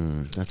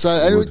legendary. That's So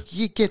good. and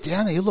you get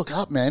down there, you look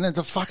up, man, and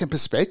the fucking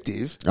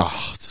perspective.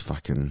 Oh, it's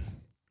fucking.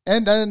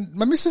 And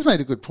my missus made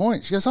a good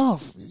point. She goes, oh,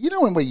 you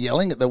know when we're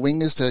yelling at the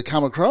wingers to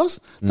come across?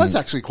 That's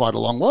actually quite a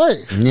long way.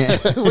 Yeah.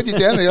 When you're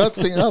down there, I'm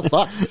thinking, oh,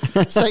 fuck.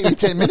 It's taking me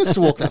 10 minutes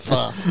to walk that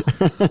far.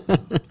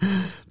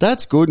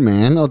 That's good,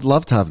 man. I'd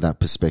love to have that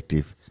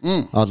perspective.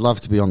 I'd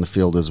love to be on the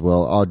field as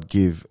well. I'd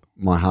give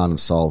my heart and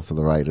soul for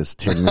the Raiders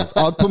 10 minutes.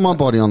 I'd put my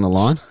body on the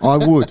line. I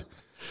would.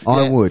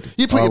 I would.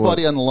 You put I your would.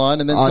 body on the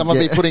line and then someone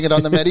be putting it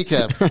on the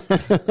medicab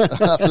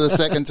after the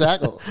second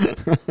tackle.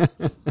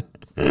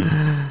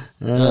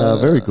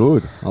 Very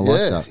good. I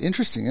like that.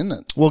 Interesting, isn't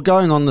it? Well,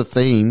 going on the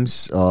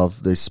themes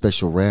of the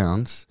special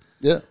rounds,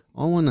 Yeah.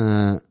 I want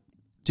to.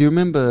 Do you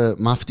remember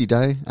Mufti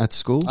Day at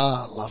school?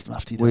 Oh, I love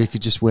Mufti Day. Where you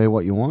could just wear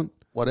what you want?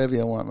 Whatever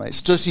you want, mate.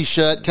 Stussy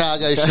shirt,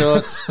 cargo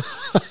shorts,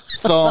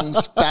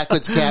 thongs,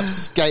 backwards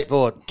caps,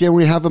 skateboard. Can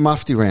we have a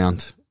Mufti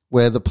round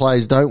where the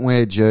players don't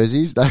wear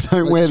jerseys? They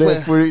don't wear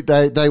their fruit.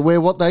 They wear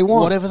what they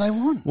want. Whatever they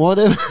want.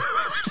 Whatever.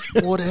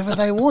 Whatever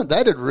they want.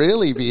 That'd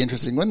really be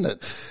interesting, wouldn't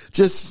it?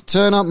 Just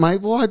turn up,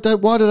 mate. Why do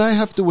they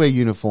have to wear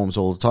uniforms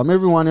all the time?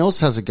 Everyone else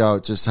has a go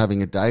at just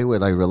having a day where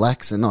they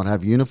relax and not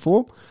have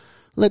uniform.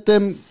 Let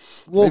them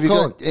walk Have you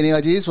on. got any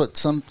ideas what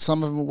some of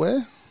them will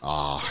wear?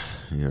 Oh,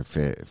 yeah,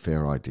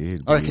 fair idea.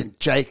 I reckon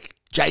Jake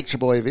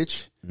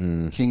Trebojevic,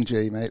 King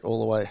G, mate,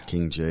 all the way.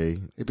 King G.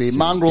 It'd be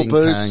mongrel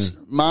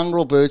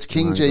boots,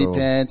 King G Mongrel.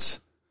 pants.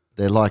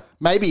 They're like,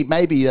 Maybe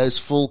those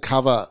full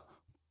cover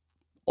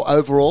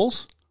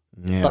overalls,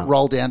 yeah, but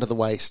roll down to the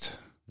waist.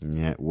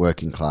 yeah,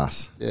 working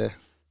class. Yeah.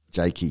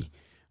 Jakey.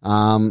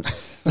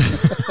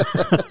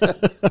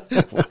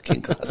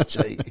 Working class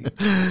Jakey.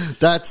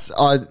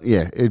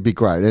 It'd be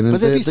great. And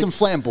But there'd be some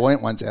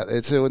flamboyant ones out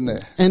there too, wouldn't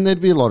there? and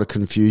there'd be a lot of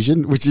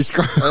confusion, which is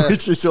great.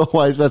 Which is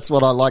always, that's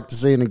what I like to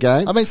see in a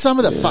game. I mean, some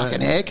of the fucking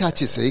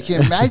haircuts you see,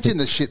 can you imagine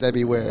the shit they'd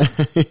be wearing?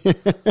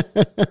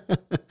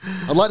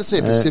 I'd like to see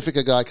a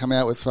Pacifica guy come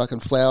out with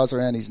fucking flowers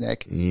around his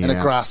neck and a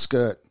Yeah. grass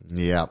skirt.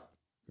 Yeah,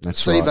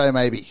 that's right. Sevo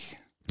maybe.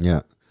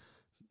 Yeah,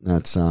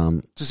 that's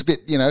Just a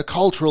bit,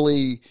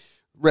 culturally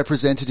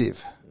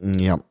representative.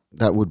 yeah,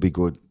 that would be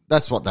good.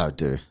 That's what they would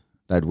do.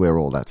 They'd wear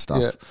all that stuff.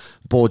 Yeah.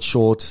 Board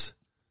shorts,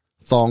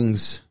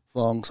 thongs,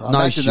 Thongs. no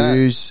Imagine that.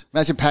 shoes.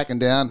 Imagine packing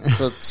down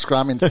for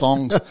scrum in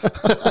thongs.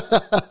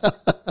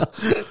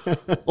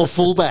 or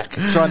fullback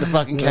trying to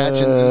fucking catch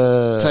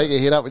and take a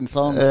hit up in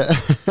thongs.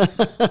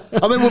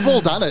 I mean, we've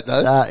all done it,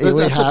 though. That's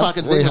a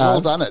fucking thing. We've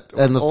all done it.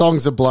 And the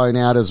thongs are blown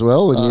out as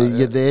well, and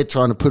you're there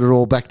trying to put it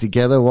all back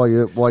together while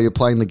you're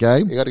playing the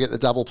game. You got to get the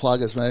double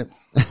pluggers, mate.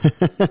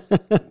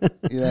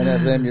 You don't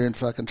have them, you're in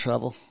fucking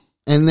trouble.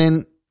 And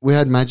then we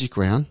had Magic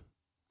Round.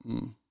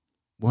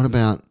 What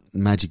about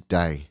Magic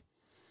Day,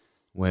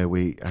 where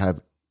we have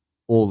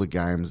all the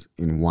games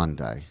in one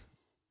day?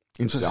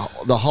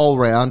 The whole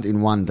round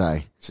in one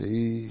day.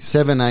 Jeez.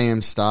 7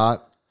 a.m.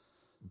 start,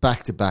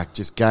 back to back,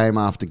 just game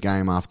after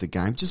game after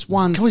game. Just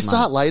once. Can we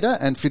start later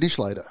and finish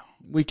later?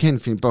 We can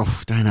finish, but we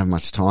don't have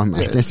much time,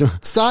 mate. Yeah.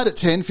 Start at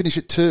 10, finish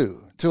at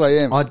 2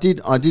 a.m. I did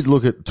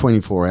look at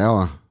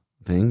 24-hour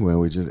thing where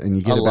we just, and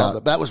you get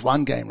that was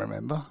one game,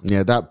 remember?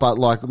 Yeah, but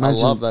like, imagine.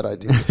 I love that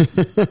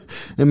idea.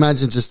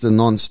 Imagine just a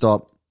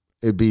non-stop,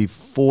 it'd be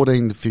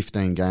 14 to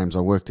 15 games. I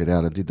worked it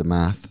out. I did the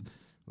math.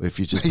 If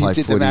you just play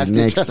footy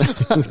next.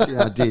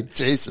 Yeah, I did.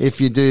 Jesus.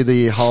 If you do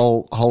the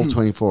whole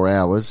 24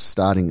 hours,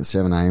 starting at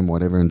 7 a.m,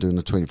 whatever, and doing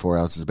the 24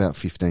 hours, it's about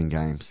 15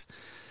 games.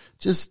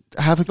 Just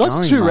have it going.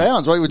 That's 2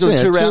 rounds, right? We're doing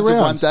 2 rounds in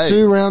one day.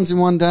 2 rounds in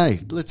one day.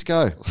 Let's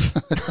go.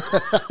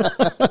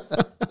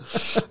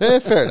 Yeah,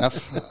 fair enough.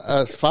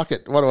 Fuck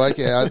it. What do I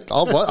care?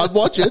 I'd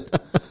watch it.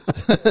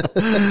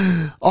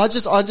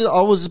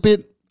 I was a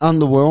bit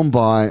underwhelmed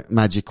by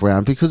Magic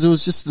Round because it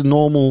was just the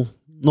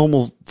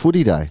normal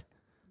footy day.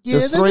 Yeah,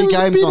 there's 3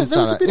 games on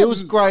Saturday. It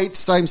was great,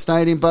 same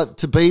stadium, but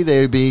to be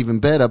there would be even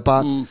better.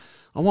 But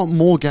I want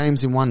more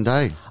games in one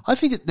day. I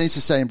think it needs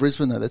to stay in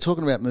Brisbane, though. They're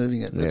talking about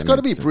moving it. It's got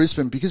to be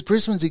Brisbane because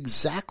Brisbane's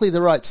exactly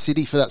the right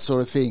city for that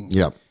sort of thing.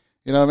 Yep.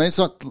 You know what I mean? It's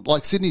not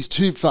like Sydney's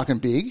too fucking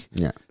big.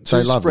 Yeah.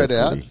 Too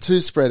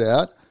spread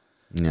out.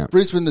 Yeah.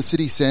 Brisbane, the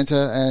city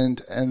centre, and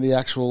the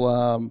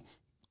actual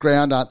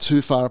ground aren't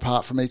too far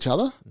apart from each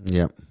other.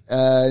 Yep.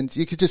 And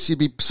you'd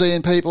be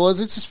seeing people. It's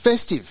just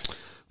festive.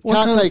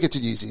 Can't take it to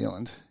New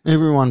Zealand.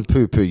 Everyone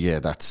poo-poo. Yeah,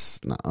 I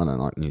don't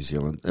like New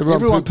Zealand.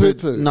 Everyone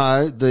poo-poo.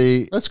 No,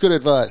 that's good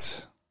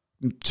advice.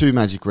 2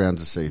 Magic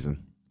Rounds a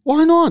season.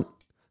 Why not?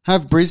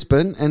 Have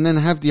Brisbane and then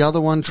have the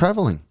other one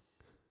travelling.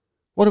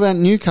 What about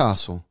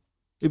Newcastle?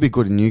 It'd be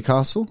good in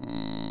Newcastle.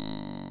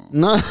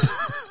 No.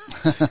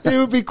 It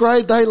would be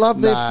great. They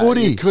love their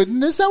footy. You couldn't.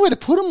 There's nowhere to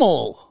put them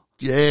all.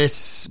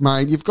 Yes,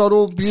 mate. You've got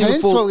all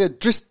beautiful. What, we got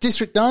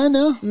District 9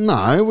 now?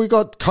 No, we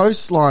got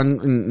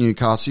coastline in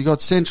Newcastle. You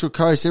got Central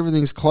Coast.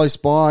 Everything's close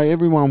by.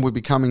 Everyone would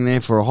be coming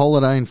there for a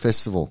holiday and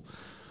festival.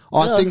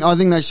 I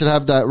think they should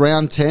have that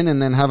round 10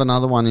 and then have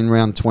another one in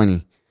round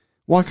 20.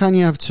 Why can't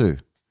you have 2?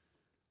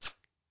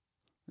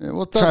 Yeah,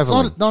 well,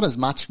 it's not as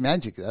much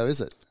magic, though, is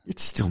it?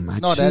 It's still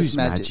magic. Not as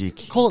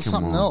magic. Call it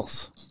something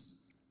else.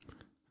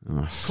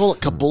 Call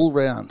it Kabul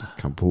round.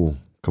 Kabula.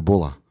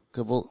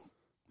 Kabul.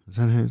 Is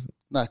that how?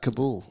 No,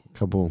 Kabul.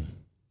 Kabul.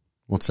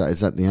 What's that? Is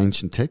that the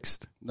ancient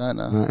text?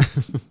 No.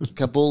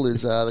 Kabul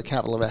is the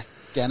capital of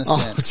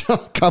Afghanistan.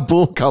 Oh,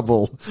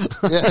 Kabul.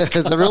 Yeah,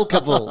 the real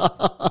Kabul.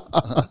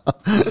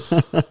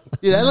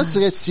 Yeah, let's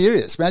get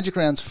serious. Magic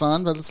round's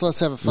fun, but let's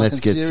have a fucking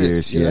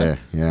serious.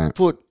 Yeah.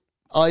 Put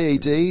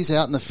IEDs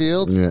out in the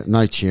field. Yeah,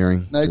 no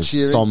cheering. No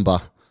cheering. Somber.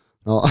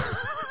 Oh.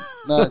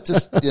 No,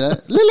 just,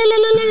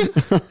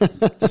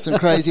 just some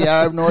crazy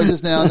Arab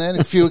noises now and then,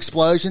 a few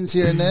explosions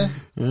here and there.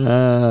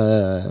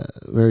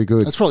 Very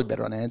good. That's probably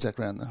better on Anzac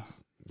round, though.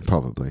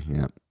 Probably,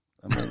 yeah.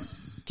 I mean,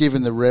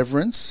 given the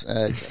reverence.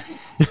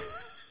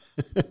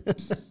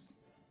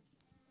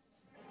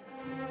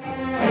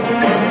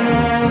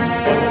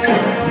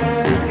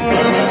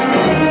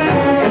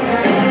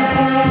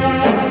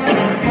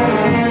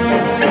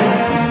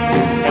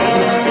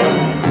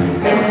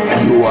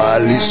 You are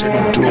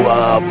listening to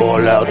a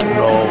Ball Out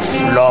No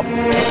Flop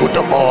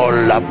Football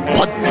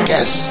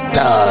podcast.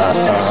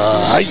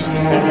 Hi.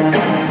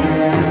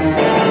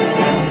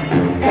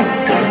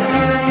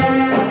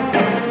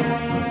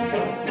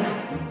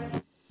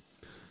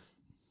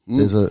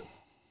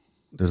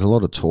 There's a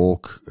lot of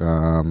talk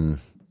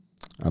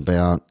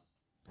about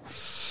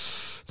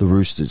the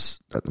Roosters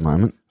at the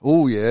moment.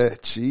 Oh yeah,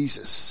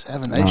 Jesus,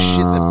 haven't they shit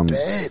the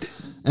bed?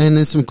 And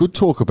there's some good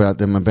talk about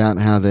them, about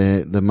how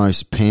they're the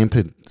most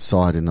pampered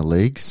side in the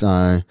league.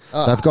 So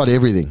they've got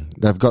everything.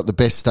 They've got the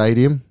best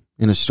stadium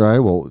in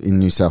Australia, well, in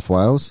New South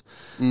Wales.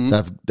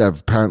 They've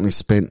apparently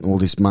spent all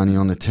this money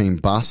on a team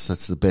bus.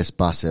 That's the best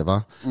bus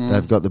ever.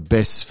 They've got the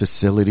best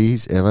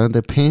facilities ever.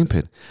 They're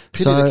pampered.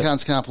 Pity the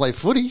cunts can't play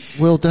footy.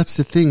 Well, that's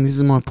the thing. This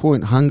is my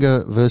point.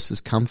 Hunger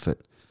versus comfort.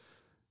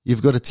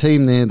 You've got a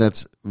team there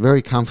that's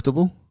very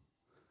comfortable.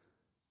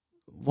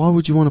 Why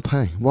would you want to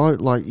pay? Why?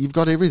 Like, you've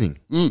got everything.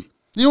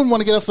 You wouldn't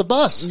want to get off the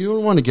bus. You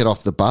wouldn't want to get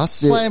off the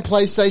bus. Playing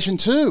PlayStation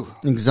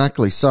 2.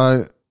 Exactly.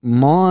 So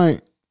my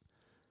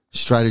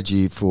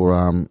strategy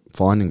for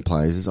finding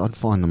players is I'd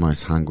find the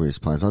most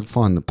hungriest players. I'd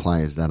find the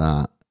players that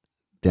are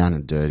down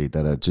and dirty,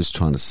 that are just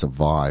trying to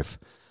survive.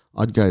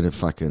 I'd go to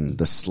fucking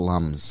the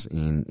slums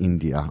in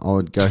India. I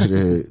would go to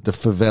the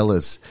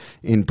favelas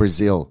in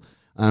Brazil,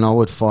 and I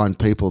would find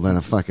people that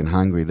are fucking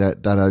hungry,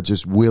 that are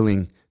just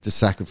willing to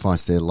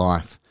sacrifice their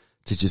life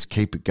to just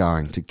keep it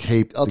going, to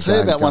keep. I'll tell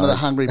you about one of the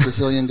hungry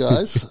Brazilian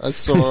guys I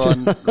saw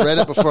on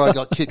Reddit before I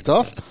got kicked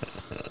off.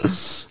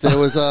 There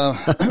was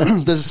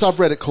there's a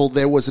subreddit called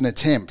There Was an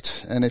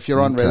Attempt, and if you're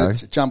on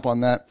Reddit, jump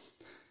on that.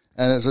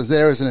 And it says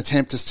there is an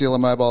attempt to steal a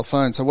mobile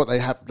phone. So what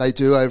they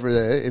do over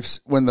there,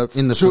 when the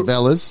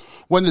favelas,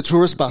 when the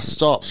tourist bus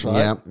stops,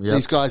 right?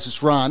 These guys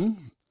just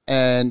run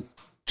and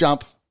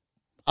jump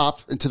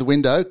up into the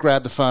window,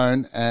 grab the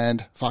phone,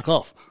 and fuck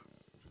off.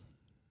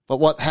 But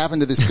what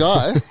happened to this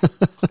guy?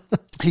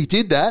 He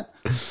did that.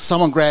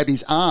 Someone grabbed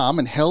his arm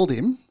and held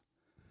him.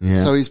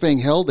 Yeah. So he's being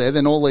held there.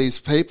 Then all these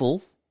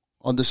people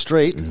on the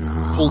street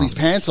pulled his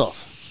pants off.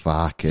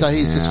 Fuck it. So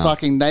he's just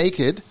fucking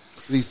naked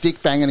with his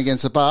dick banging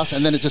against the bus,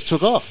 and then it just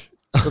took off.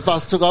 The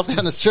bus took off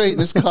down the street, and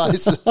this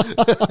guy's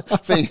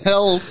being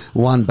held.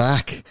 One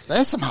back.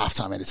 That's some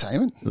halftime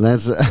entertainment.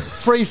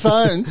 That's free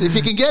phones if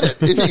you can get it.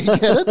 If you can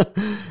get it.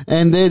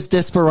 And there's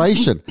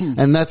desperation,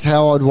 and that's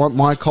how I'd want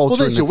my culture. Well,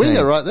 there's your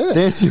winger right there.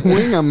 There's your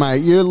winger, mate.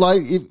 You're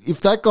like,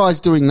 if that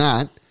guy's doing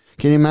that,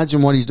 can you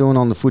imagine what he's doing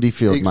on the footy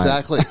field,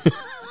 exactly. Mate?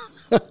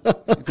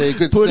 Be a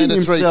good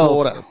centre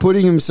three-quarter.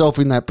 Putting himself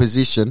in that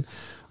position,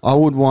 I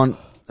would want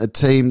a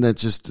team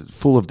that's just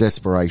full of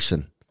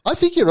desperation. I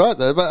think you're right,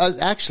 though. But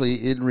actually,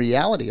 in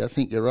reality, I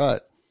think you're right.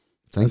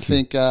 I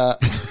think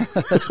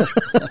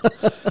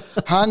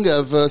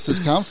hunger versus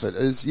comfort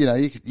is,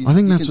 I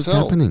think that's what's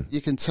happening.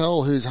 You can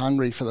tell who's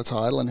hungry for the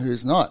title and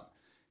who's not.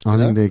 I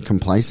think they're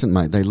complacent,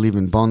 mate. They live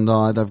in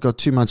Bondi. They've got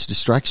too much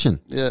distraction.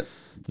 Yeah.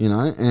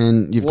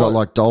 And you've got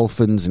like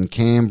Dolphins and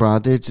Canberra.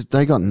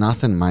 They got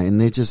nothing, mate, and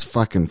they're just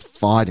fucking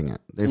fighting it.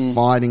 They're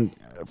fighting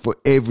for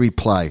every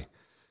play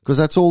because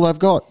that's all they've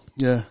got.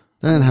 Yeah.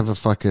 They don't have a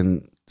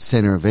fucking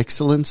centre of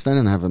excellence. They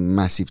don't have a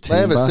massive team.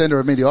 They have a centre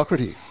of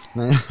mediocrity.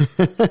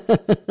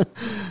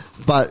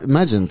 But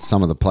imagine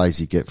some of the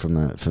plays you get from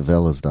the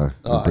favelas, though,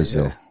 in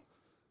Brazil. Yeah.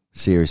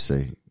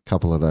 Seriously, a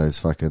couple of those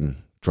fucking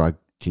drug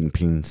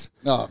kingpins.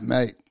 Oh,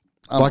 mate.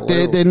 Like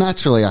they're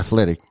naturally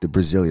athletic, the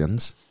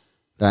Brazilians.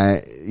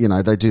 They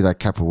do that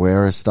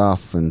capoeira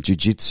stuff and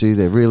jiu-jitsu.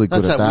 They're really good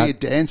at that. That's that weird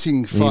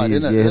dancing fight,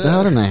 isn't it? Yeah,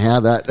 I don't know how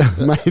that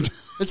made.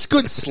 It's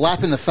good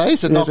slap in the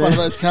face and knock one of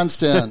those cunts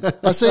down.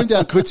 I see him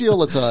down Coochie all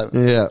the time.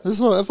 Yeah.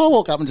 If I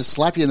walk up and just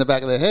slap you in the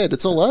back of the head,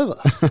 it's all over.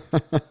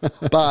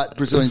 But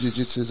Brazilian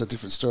Jiu-Jitsu is a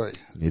different story.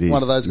 It is.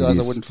 One of those guys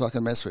I wouldn't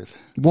fucking mess with.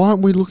 Why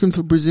aren't we looking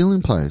for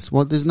Brazilian players?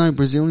 There's no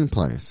Brazilian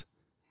players.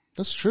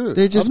 That's true.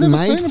 They're just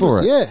made for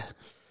it. Yeah.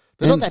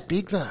 They're not that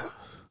big, though.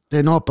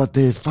 They're not, but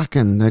they'd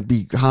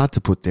be hard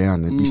to put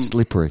down. They'd be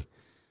slippery.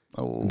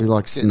 They'd be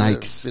like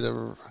snakes.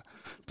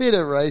 Bit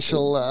of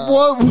racial.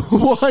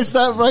 Why is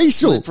that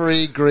racial?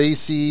 Slippery,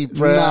 greasy,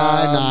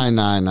 brown.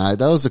 No.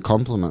 That was a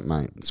compliment,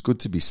 mate. It's good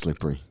to be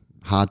slippery.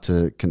 Hard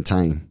to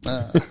contain.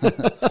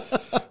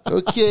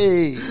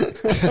 Okay.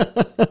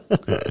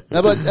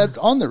 No, but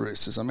on the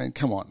Roosters, I mean,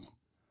 come on.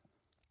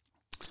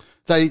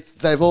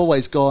 They've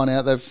always gone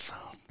out.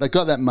 They've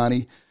got that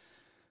money.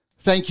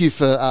 Thank you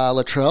for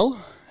Latrell.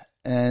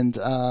 And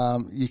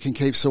you can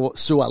keep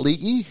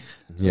Suaalii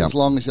as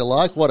long as you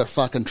like. What a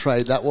fucking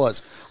trade that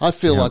was. I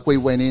feel like we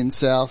went in,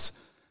 Souths,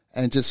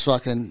 and just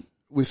fucking,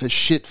 with a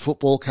shit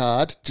football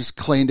card, just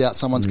cleaned out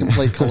someone's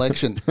complete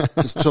collection.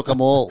 Just took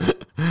them all.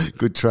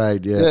 Good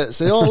trade, yeah. Yeah,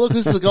 see, look,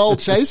 this is a gold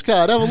chase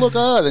card. Have a look.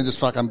 Then just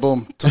fucking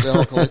boom, took their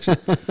whole collection.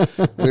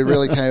 We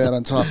really came out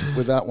on top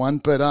with that one.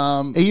 But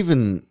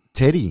even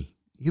Teddy,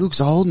 he looks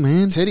old,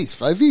 man. Have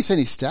you seen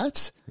his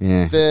stats?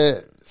 Yeah.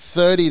 They're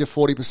 30 to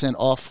 40%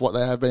 off what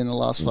they have been in the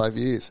last 5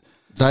 years.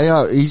 They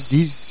are.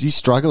 He's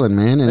struggling,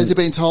 man. And has he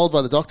been told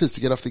by the doctors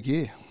to get off the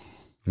gear?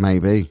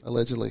 Maybe.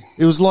 Allegedly.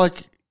 It was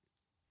like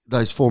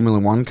those Formula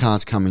One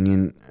cars coming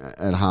in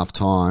at half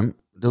time.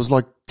 There was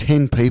like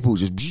 10 people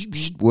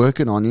just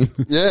working on him.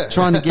 Yeah.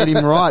 Trying to get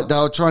him right. They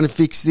were trying to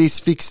fix this,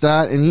 fix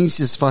that, and he's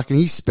just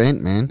he's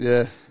spent, man.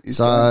 Yeah.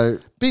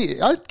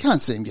 I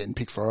can't see him getting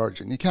picked for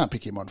Origin. You can't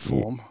pick him on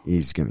form. Yeah,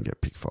 he's going to get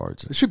picked for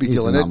Origin. It should be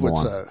Dylan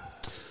Edwards, though.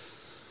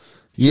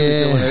 Yeah,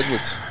 Dylan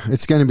Edwards.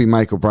 It's going to be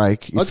make or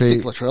break. I'd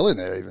stick Latrell in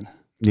there even.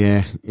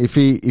 Yeah, if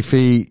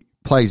he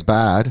plays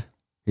bad,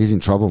 he's in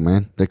trouble,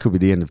 man. That could be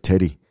the end of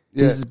Teddy.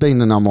 Yeah. He's been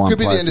the number one. Could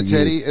be player the end of for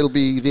Teddy. years. It'll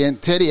be the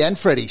end. Teddy and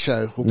Freddie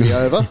show will be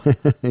over.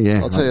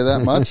 Yeah, I'll tell you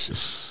that much.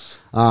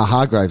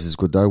 Hargraves is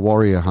good though.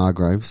 Warrior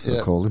Hargraves,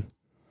 I call him.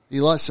 He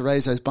likes to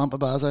raise those bumper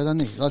bars, doesn't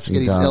he? He likes to get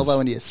his elbow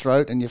into your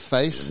throat and your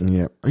face.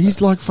 Yeah, he's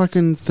like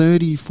fucking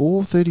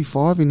 34,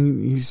 35,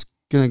 and he's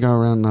going to go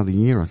around another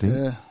year, I think.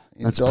 Yeah,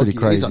 that's pretty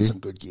crazy. He's on some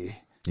good gear.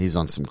 He's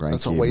on some great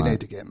That's gear, what we mate.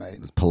 need to get, mate.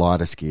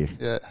 Politis gear.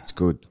 Yeah. It's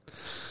good.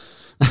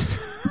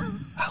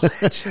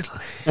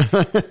 Allegedly.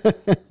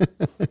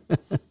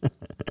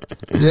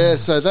 Yeah,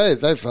 so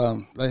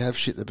they have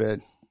shit the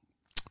bed.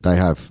 They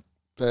have.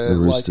 The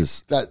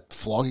Roosters. Like that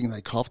flogging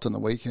they copped on the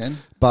weekend.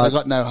 But they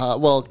got no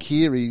heart. Well,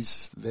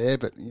 Kiri's there,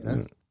 but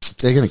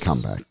they're going to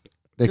come back.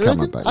 They're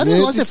coming back. I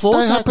don't like their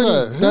fullback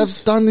though.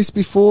 They've done this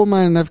before,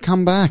 man, and they've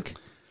come back.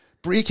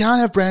 You can't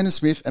have Brandon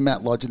Smith and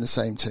Matt Lodge in the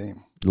same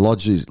team.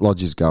 Lodge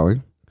is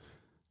going.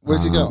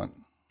 Where's he going?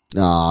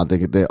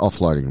 They're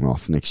offloading him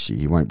off next year.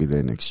 He won't be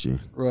there next year.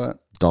 Right.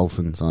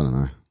 Dolphins, I don't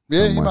know.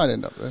 Yeah, he somewhere. might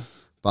end up there.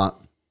 But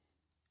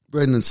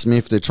Brendan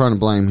Smith, they're trying to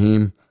blame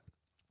him.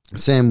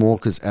 Sam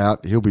Walker's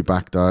out. He'll be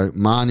back, though.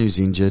 Manu's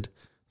injured.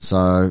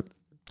 So...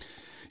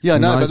 Yeah,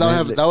 no, but knows,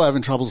 they were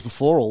having troubles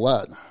before all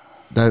that.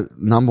 The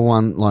number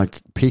one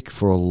pick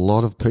for a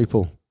lot of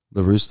people,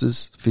 the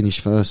Roosters, finish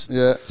first.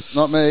 Yeah,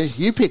 not me.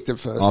 You picked them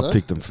first, I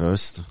picked them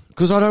first.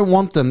 Because I don't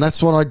want them.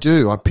 That's what I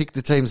do. I pick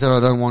the teams that I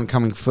don't want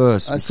coming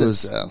first. I said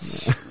South.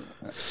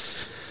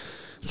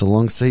 It's a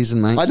long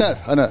season, mate. I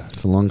know.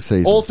 It's a long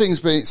season. All things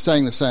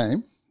staying the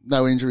same.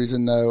 No injuries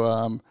and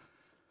no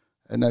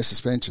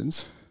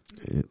suspensions.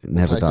 It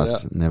never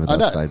does. It never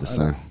does stay the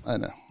same. I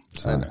know.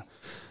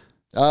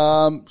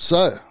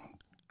 So,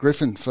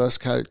 Griffin, first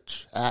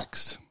coach,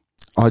 axed.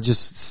 I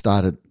just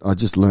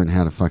learned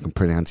how to fucking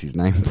pronounce his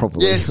name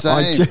properly. Yeah, same.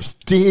 I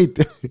just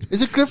did.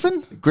 Is it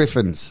Griffin?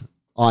 Griffins.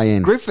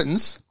 I-N.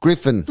 Griffins?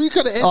 Griffin. Well, you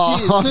got an S here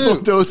I too.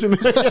 thought there was an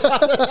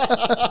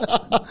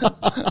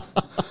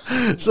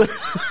So,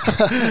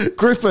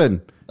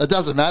 Griffin. It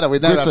doesn't matter. We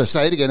never have to Griffiths.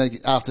 say it again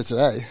after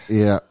today.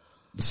 Yeah.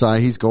 So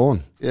he's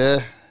gone. Yeah.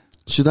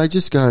 Should they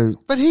just go?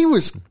 But he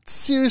was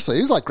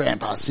like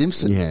Grandpa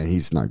Simpson. Yeah,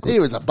 he's no good. He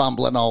was a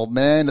bumbling old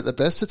man at the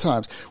best of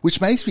times, which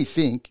makes me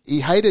think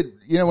he hated,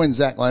 when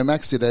Zach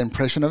Lomax did an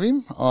impression of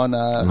him on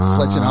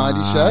Fletch and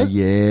Heidi's show?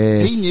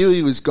 Yes. He knew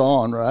he was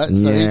gone, right?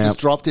 So he Yep. just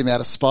dropped him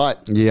out of spite.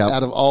 Yep.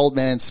 Out of old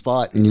man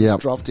spite. He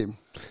just dropped him.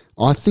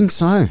 I think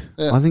so.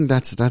 Yeah. I think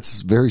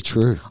that's very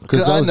true.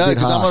 Because I know,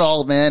 because I'm an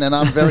old man and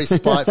I'm very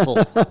spiteful.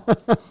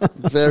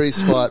 Very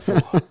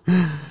spiteful.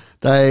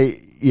 I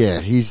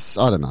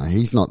don't know.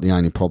 He's not the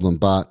only problem,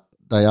 but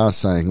they are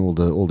saying all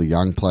the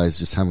young players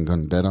just haven't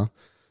gotten better,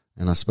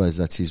 and I suppose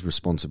that's his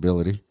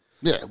responsibility.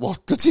 Yeah, well,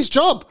 that's his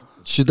job.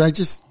 Should they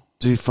just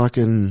do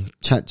fucking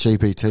chat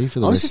GPT for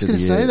the rest of the year? I was just going to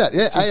say that.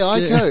 Yeah,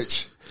 AI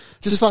coach.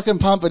 Just fucking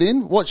pump it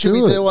in. What should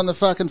we do on the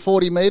fucking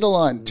 40-meter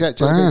line? Chat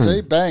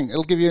GPT, bang.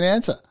 It'll give you an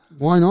answer.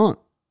 Why not?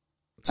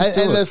 And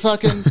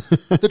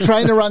the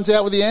trainer runs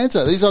out with the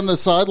answer. He's on the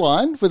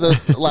sideline with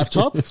a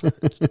laptop.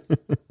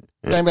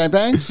 Bang, bang,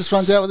 bang. Just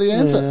runs out with the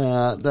answer.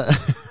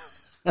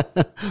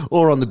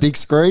 Or on the big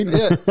screen.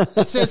 Yeah.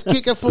 It says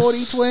kicker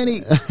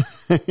 40-20.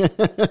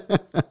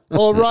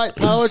 Or write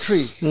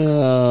poetry.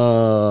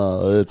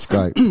 Oh, that's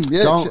great.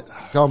 Yeah.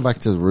 Going back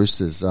to the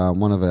Roosters,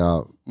 one of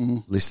our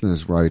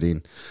listeners wrote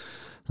in,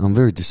 I'm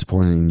very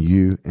disappointed in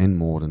you and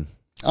Morden.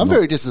 I'm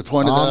very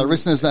disappointed that our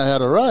listeners know how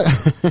to write.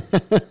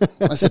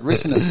 I said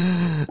listeners,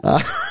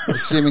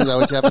 assuming they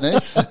were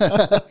Japanese.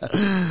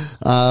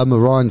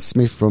 Ryan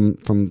Smith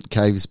from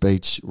Caves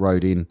Beach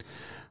wrote in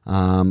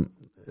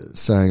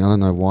saying, I don't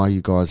know why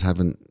you guys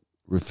haven't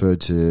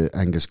referred to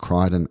Angus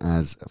Crichton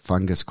as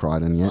Fungus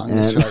Crichton yet.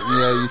 That's right.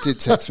 Yeah, you did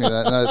text me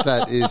that. No,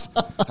 that is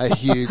a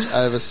huge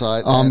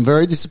oversight. I'm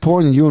very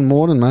disappointed. You and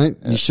Morden, mate.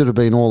 You should have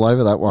been all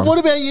over that one. What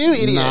about you,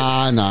 idiot?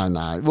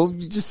 No. Well,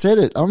 you just said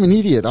it. I'm an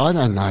idiot. I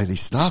don't know this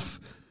stuff.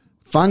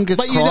 Fungus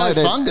But you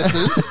Crichton. know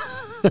funguses.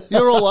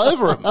 You're all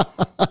over them.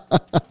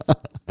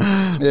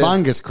 Yeah.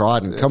 Fungus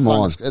Crichton. Come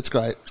on. It's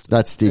great.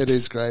 That sticks. It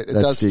is great. It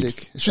That does sticks.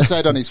 stick. It should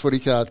say it on his footy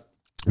card.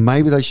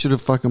 Maybe they should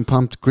have fucking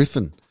pumped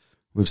Griffin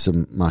with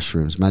some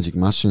mushrooms, magic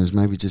mushrooms.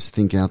 Maybe just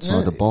think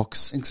outside the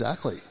box.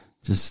 Exactly.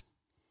 Just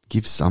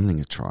give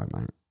something a try,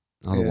 mate.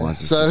 Otherwise,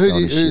 it's so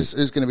just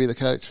who's going to be the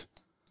coach?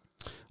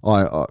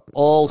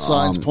 All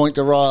signs point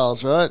to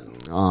Riles, right?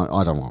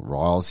 I don't want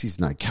Riles. He's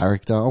no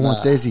character. I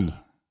want Desi.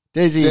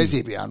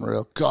 Desi'd be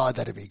unreal. God,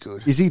 that'd be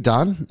good. Is he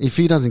done? If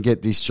he doesn't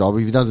get this job,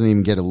 if he doesn't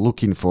even get a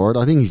look in for it,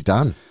 I think he's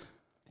done.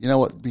 You know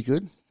what would be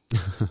good?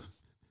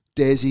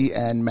 Desi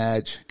and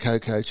Madge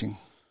co-coaching.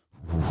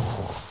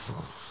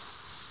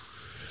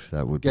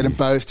 That would get them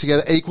both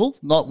together equal,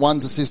 not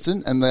one's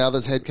assistant and the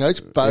other's head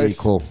coach. Both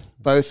equal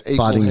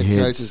Butting head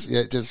heads. coaches.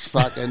 Yeah, just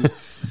fucking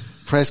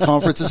press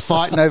conferences,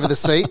 fighting over the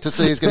seat to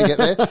see who's going to get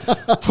there,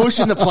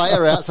 pushing the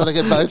player out so they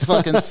can both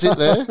fucking sit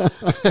there.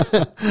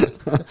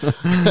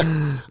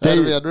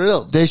 That'd be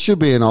unreal. There should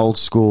be an old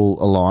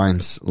school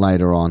alliance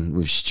later on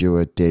with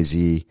Stewart,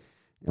 Desi,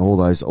 all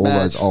those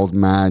old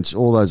Madge,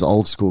 all those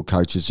old school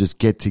coaches just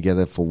get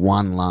together for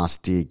one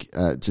last dig.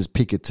 Just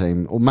pick a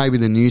team, or maybe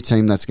the new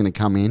team that's going to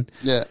come in,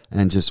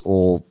 and just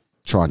all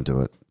try and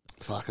do it.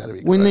 Fuck, that'd be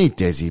great. We need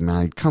Desi,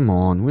 mate. Come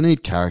on, we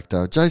need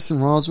character.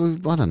 Jason Riles,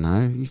 I don't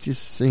know. He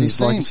just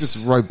seems like he's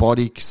just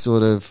robotic,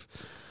 sort of.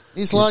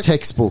 He's like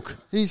textbook.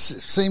 He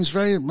seems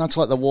very much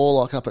like the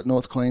Warlock up at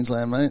North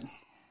Queensland, mate.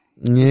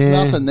 Yeah.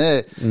 There's nothing there.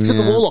 Except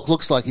the Warlock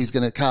looks like he's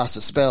going to cast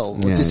a spell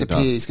or disappear.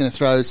 He's going to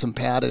throw some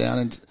powder down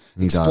and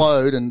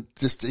explode, and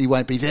just he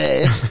won't be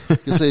there.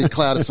 You'll see a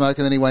cloud of smoke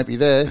and then he won't be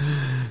there.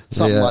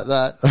 Something like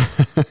that.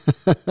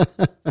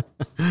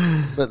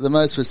 But the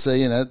most we see,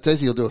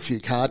 Desi will do a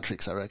few card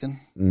tricks, I reckon.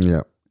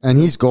 Yeah. And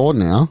he's gone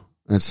now.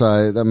 And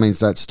so that means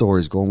that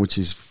story's gone, which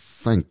is,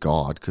 thank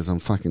God, because I'm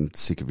fucking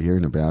sick of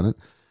hearing about it.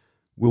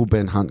 Will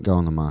Ben Hunt go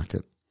on the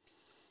market?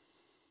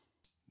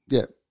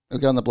 Yeah, he'll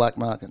go on the black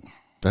market.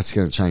 That's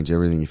going to change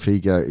everything.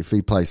 If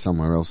he plays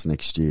somewhere else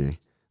next year,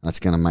 that's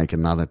going to make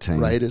another team.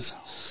 Raiders.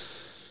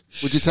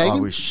 Would you take I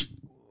him? wish.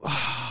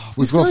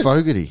 We've got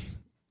Fogarty.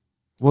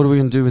 What are we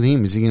going to do with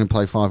him? Is he going to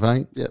play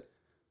 5'8"? Yep.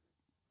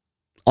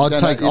 I'd You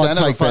take don't have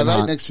a Ben 5'8"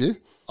 Hunt. next year.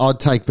 I'd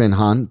take Ben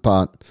Hunt,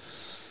 but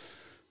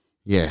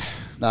yeah.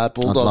 Nah,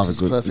 Bulldogs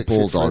is perfect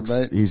Bulldogs. fit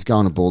for him, mate. He's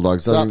going to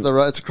Bulldogs. It's up the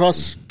road. It's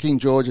across King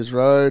George's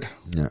Road.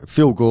 Yeah.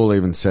 Phil Gould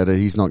even said it.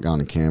 He's not going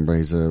to Canberra.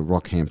 He's a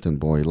Rockhampton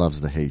boy. He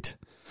loves the heat.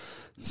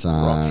 So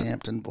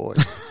Rockhampton boy.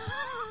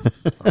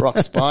 Rock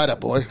Spider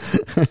boy.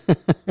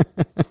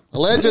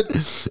 Alleged.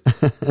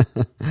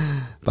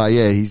 But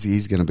yeah,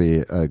 he's going to be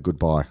a good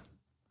buy.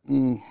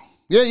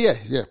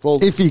 Yeah. Well,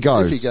 If he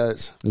goes. If he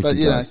goes. If But,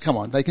 he you know, goes. come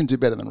on. They can do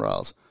better than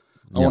Riles.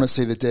 I want to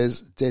see the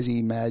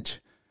Desi Madge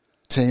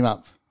team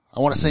up. I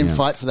want to see him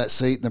fight for that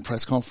seat in the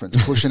press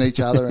conference, pushing each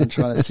other and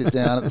trying to sit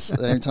down at the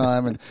same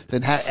time, and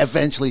then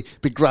eventually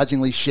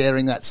begrudgingly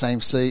sharing that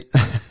same seat,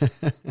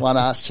 one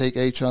arse cheek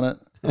each on it,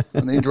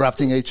 and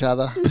interrupting each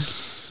other.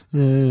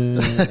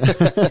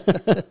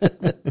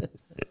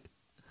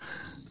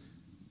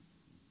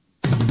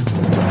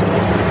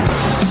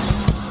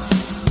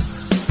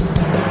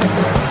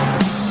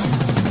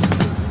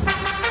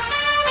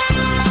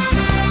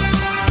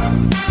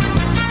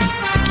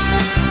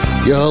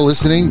 You're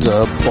listening to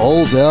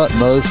Balls Out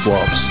No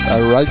Flops,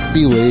 a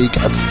rugby league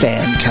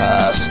fan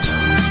cast.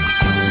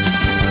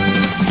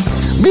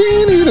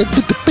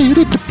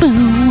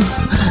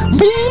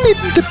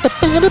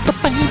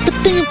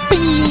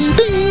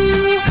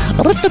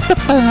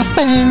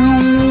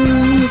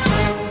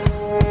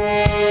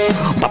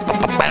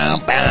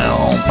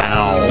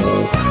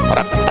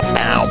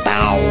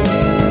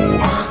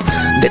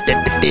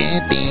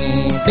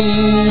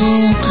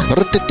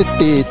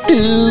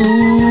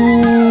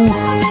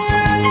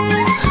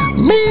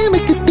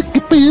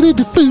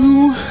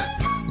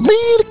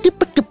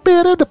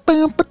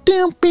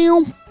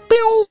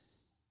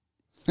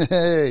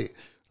 Hey,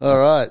 all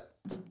right.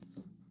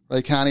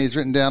 Ray Carney has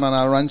written down on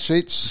our run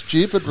sheet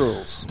stupid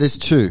rules. There's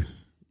two.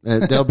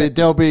 There'll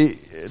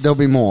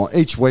be more.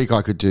 Each week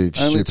I could do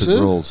Only stupid two?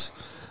 rules.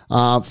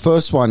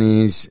 First one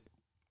is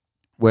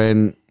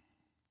when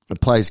a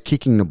player's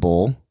kicking the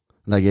ball,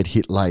 they get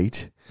hit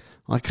late.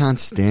 I can't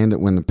stand it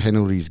when the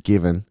penalty is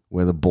given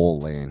where the ball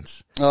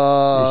lands.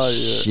 Oh, It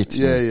shits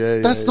me.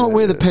 yeah. That's not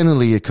where the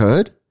penalty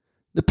occurred.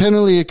 The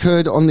penalty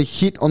occurred on the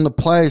hit on the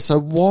player. So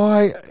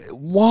why?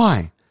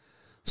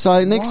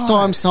 So next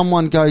time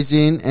someone goes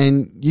in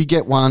and you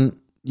get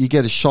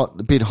a shot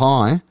a bit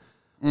high,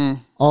 I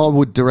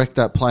would direct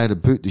that player to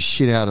boot the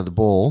shit out of the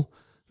ball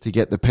to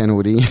get the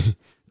penalty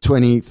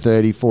 20,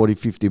 30, 40,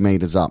 50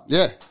 metres up.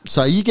 Yeah.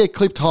 So you get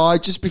clipped high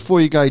just before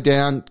you go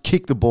down,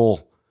 kick the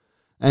ball,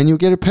 and you'll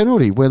get a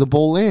penalty where the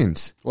ball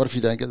lands. What if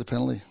you don't get the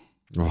penalty?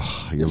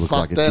 Oh, you look Fuck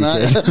like a then,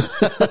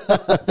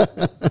 dickhead.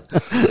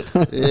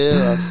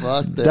 Yeah,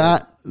 fuck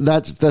that.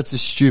 That's a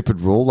stupid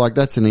rule. Like,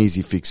 that's an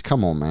easy fix.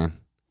 Come on, man.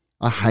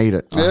 I hate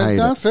it. I hate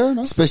it. Fair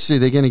enough. Especially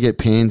they're going to get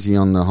pansy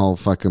on the whole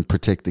fucking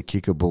protect the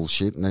kicker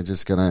bullshit, and they're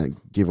just going to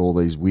give all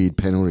these weird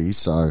penalties.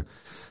 So,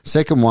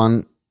 second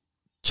one,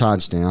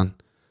 charge down,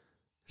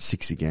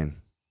 6 again.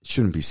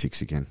 Shouldn't be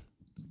 6 again.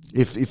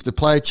 If the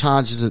player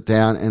charges it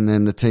down and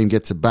then the team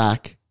gets it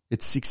back,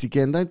 it's 6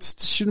 again. That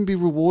shouldn't be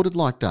rewarded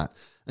like that.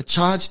 A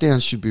charge down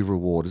should be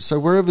rewarded. So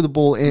wherever the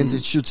ball ends,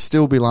 it should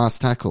still be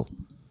last tackle.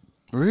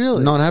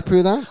 Really? Not happy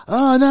with that?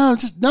 Oh, no,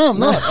 I'm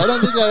not. I don't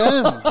think I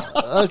am.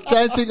 I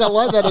don't think I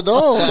like that at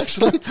all,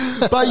 actually.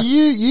 But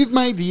you've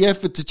made the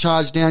effort to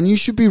charge down. You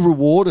should be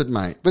rewarded,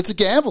 mate. But it's a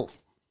gamble.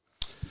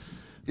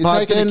 You're But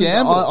taking then a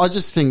gamble. I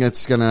just think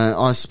it's going to,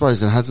 I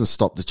suppose it hasn't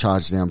stopped the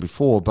charge down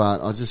before,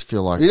 but I just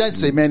feel like. You don't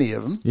see many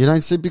of them. You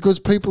don't see, because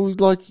people,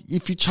 like,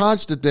 if you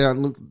charged it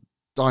down, look,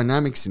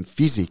 dynamics and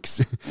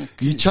physics,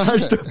 you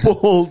charge the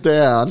ball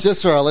down.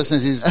 Just for our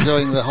listeners, he's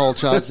doing the whole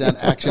charge down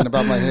action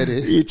above my head here.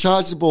 You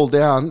charge the ball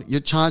down,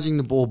 you're charging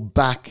the ball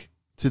back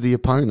to the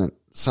opponent.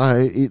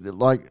 So,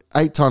 like,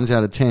 8 times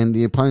out of 10,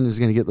 the opponent is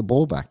going to get the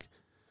ball back.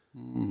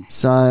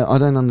 So, I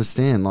don't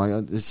understand.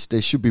 Like,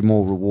 there should be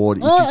more reward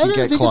if you I can don't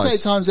get think close.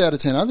 it's 8 times out of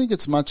 10. I think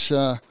it's much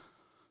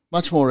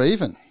more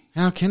even.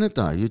 How can it,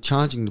 though? You're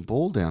charging the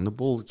ball down. The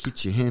ball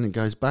hits your hand and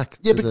goes back.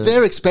 Yeah, but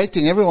they're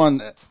expecting,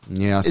 everyone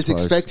Yeah, I is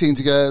suppose. expecting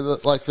to go,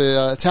 like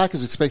the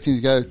attacker's expecting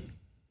to go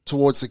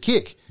towards the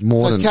kick.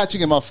 More so it's than-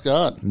 catching him off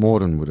guard.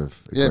 Morden would have.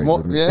 Yeah, agreed,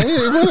 wouldn't he? yeah, he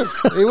would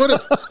have. He would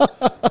have.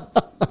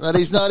 But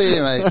he's not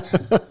here, mate.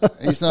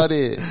 He's not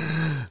here.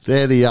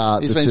 They're the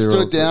He's the been two stood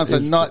rules. down for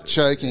It's- not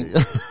choking.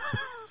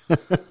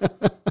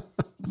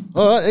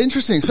 All right,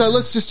 interesting. So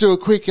let's just do a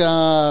quick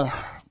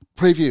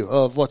preview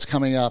of what's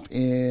coming up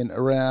in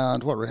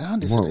around, what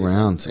round is it? What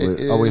round?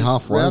 Are we is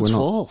halfway? Round We're not.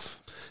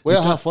 12.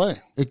 We're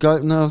halfway.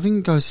 No, I think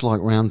it goes to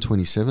like round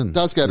 27. It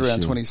does go to this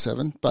round year.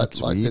 27, but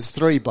That's like weird. there's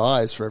 3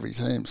 buys for every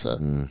team. So,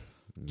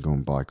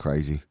 Going by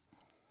crazy.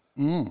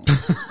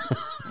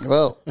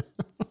 well,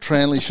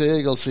 Tranley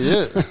She-Eagles for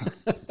you.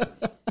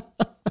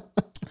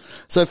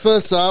 So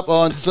first up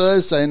on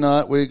Thursday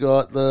night, we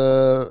got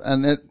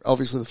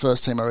obviously the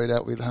first team I read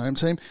out with the home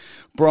team,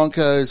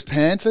 Broncos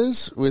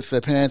Panthers, with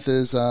the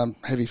Panthers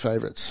heavy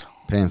favourites.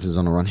 Panthers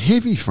on a run.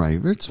 Heavy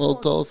favourites. Well,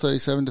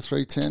 $1.37 to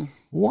 $3.10.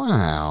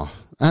 Wow.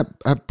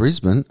 At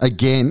Brisbane.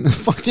 Again.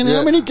 Fucking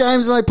how many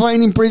games are they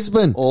playing in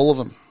Brisbane? All of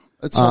them.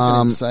 It's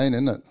fucking insane,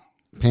 isn't it?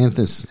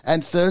 Panthers.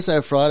 And Thursday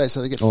or Friday,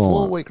 so they get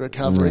 4-week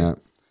recovery. Yeah.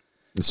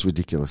 It's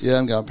ridiculous. Yeah,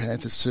 I'm going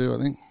Panthers too, I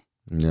think.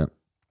 Yeah.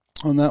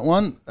 On that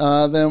one.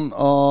 Then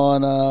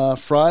on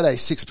Friday,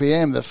 6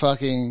 p.m,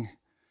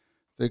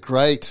 the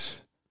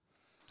great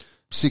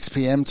 6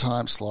 p.m.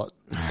 time slot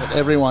that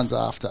everyone's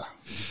after.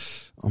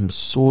 I'm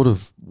sort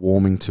of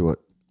warming to it.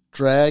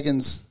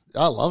 Dragons.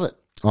 I love it.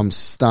 I'm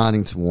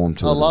starting to warm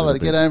to it. I love it.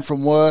 Get home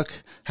from work,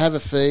 have a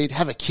feed,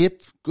 have a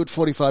kip, good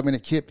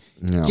 45-minute kip,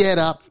 get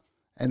up,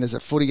 and there's a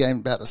footy game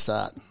about to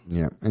start.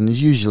 Yeah, and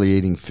there's usually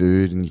eating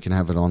food, and you can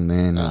have it on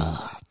then.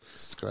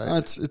 It's great.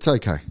 It's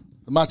okay.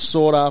 The much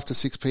sought after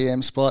 6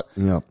 p.m. spot.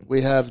 Yep.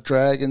 We have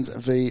Dragons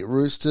v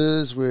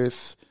Roosters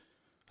with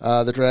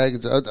the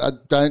Dragons. I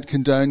don't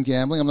condone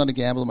gambling. I'm not a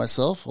gambler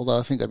myself, although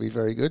I think I'd be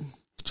very good.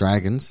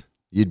 Dragons.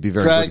 You'd be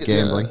very good at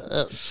gambling.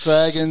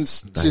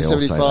 Dragons,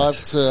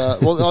 275 to,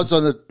 well, the odds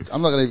on it,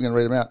 I'm not even going to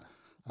read them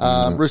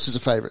out. Roosters are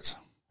favourites.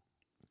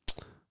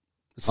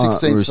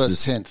 16th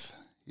versus 10th.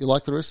 You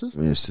like the Roosters?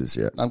 Roosters,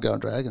 yeah. I'm going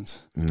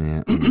Dragons.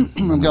 Yeah.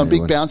 I'm going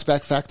big bounce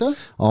back factor.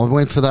 I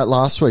went for that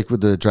last week with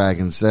the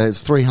Dragons.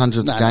 It's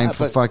 300th game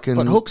for fucking.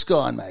 But Hook's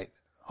gone, mate.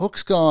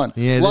 Hook's gone.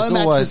 Yeah,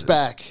 Lomax is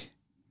back.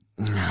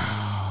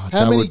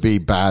 That would be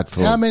bad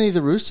for. How many of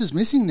the Roosters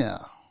missing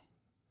now?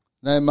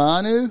 No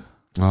Manu?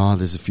 Oh,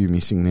 there's a few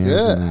missing there, Yeah.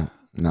 isn't there?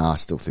 No, I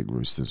still think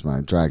Roosters,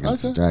 mate.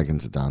 Dragons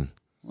are done.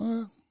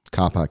 Well,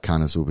 Carpa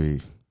Cunners will be.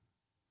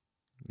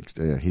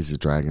 Yeah, he's a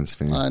Dragons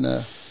fan. I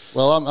know.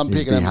 Well, I'm He's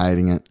picking them.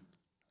 hating it.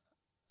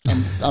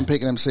 I'm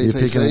picking them You're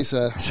picking CPC.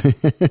 So,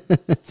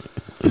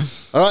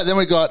 all right. Then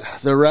we got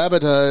the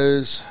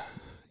Rabbitohs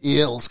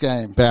Eels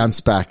game.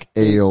 Bounce back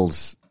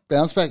Eels.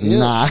 Bounce back Eels.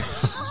 Nah.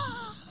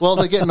 Well,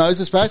 they get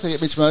Moses back. They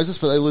get Mitch Moses,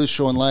 but they lose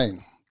Sean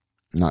Lane.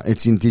 No,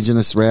 it's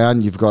Indigenous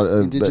round. You've got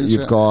Heavily a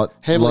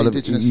lot of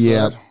Indigenous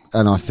side.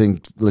 and I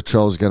think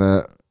Latrell's going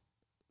to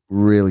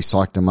really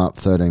psych them up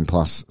 13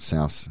 plus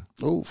South.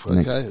 Oh, okay.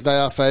 Next. They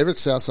are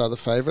favourites. Souths are the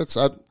favourites.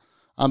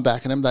 I'm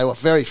backing them. They were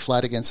very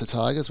flat against the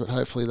Tigers, but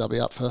hopefully they'll be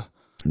up for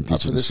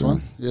this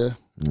one. Yeah.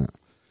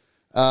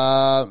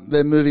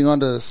 They're moving on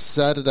to the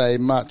Saturday,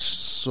 much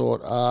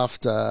sought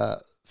after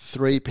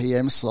 3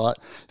 p.m. slot.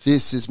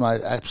 This is my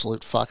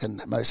absolute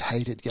fucking most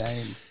hated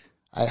game.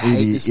 I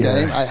hate this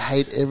game. I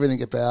hate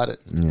everything about it.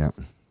 Yeah.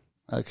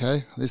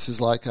 Okay. This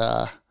is like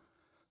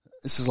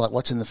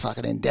watching the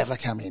fucking Endeavour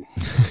come in.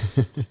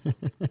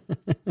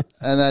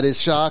 And that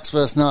is Sharks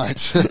versus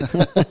Knights.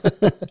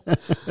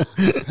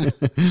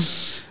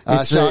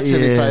 Sharks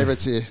heavy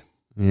favourites here.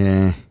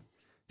 Yeah.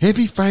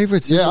 Heavy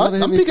favourites. Yeah,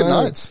 I'm picking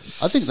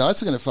Knights. I think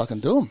Knights are going to fucking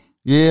do them.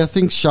 Yeah, I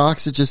think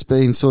Sharks have just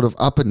been sort of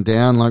up and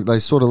down. Like they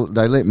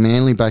let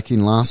Manly back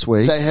in last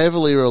week. They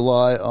heavily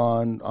rely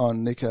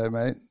on Nico,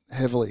 mate.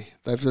 Heavily.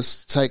 They've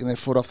just taken their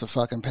foot off the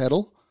fucking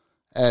pedal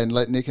and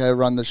let Nico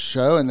run the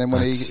show. And then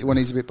when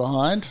he's a bit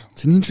behind,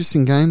 it's an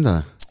interesting game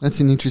though. That's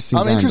an interesting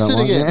game. I'm interested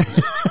again.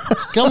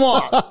 Come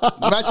on.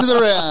 Match of the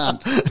round.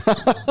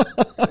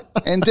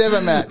 Endeavour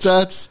match.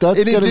 That's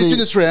in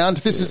Indigenous round,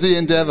 this is the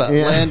Endeavour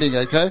landing,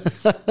 okay?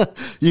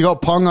 You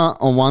got Ponga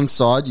on one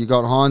side, you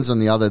got Hines on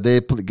the other.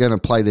 They're going to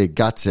play their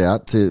guts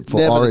out for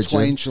Never Origin. The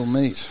twain shall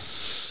meet.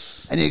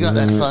 And you got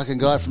that fucking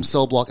guy from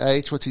Cell Block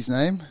H. What's his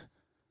name?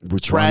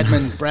 Which one?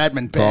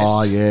 Bradman Best.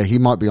 Oh, yeah. He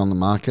might be on the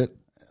market.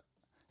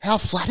 How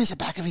flat is the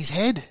back of his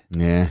head?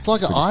 Yeah. It's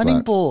like an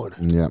ironing board.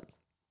 Yeah.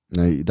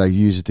 They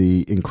used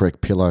the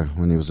incorrect pillow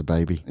when he was a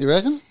baby. You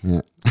reckon? Yeah.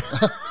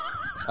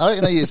 I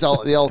reckon they used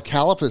the old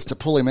calipers to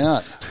pull him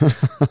out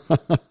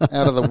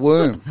of the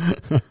womb.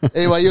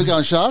 Anyway, you're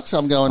going Sharks?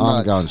 I'm going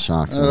Knights. I'm going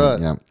Sharks. All right.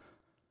 Yeah.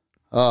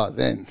 Oh,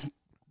 then,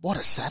 what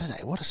a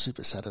Saturday. What a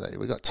super Saturday.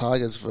 We got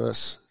Tigers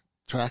versus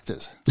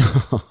Tractors.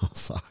 Oh,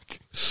 fuck.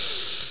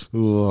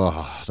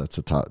 Oh, that's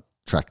a tough.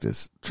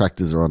 Tractors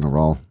are on a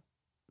roll.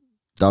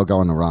 They'll go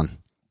on a run.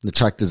 The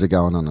Tractors are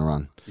going on a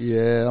run.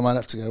 Yeah, I might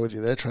have to go with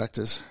you there,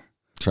 Tractors.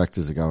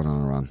 Tractors are going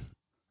on a run.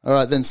 All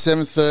right, then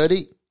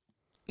 7:30,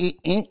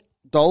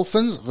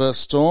 Dolphins versus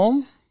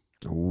Storm.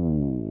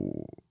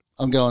 Ooh.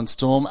 I'm going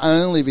Storm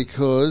only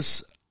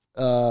because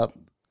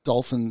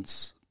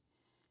Dolphins,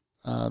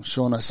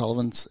 Sean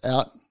O'Sullivan's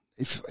out.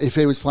 If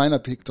he was playing,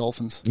 I'd pick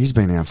Dolphins. He's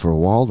been out for a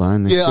while though,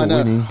 and they're still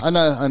winning. I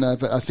know,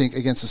 but I think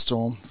against the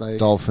Storm,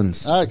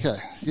 Dolphins. Okay,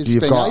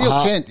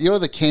 you're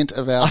the Kent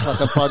of our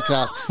fucking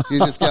podcast. You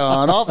just go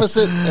on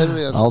opposite.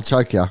 I'll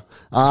choke you.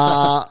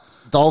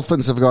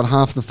 Dolphins have got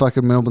half the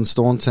fucking Melbourne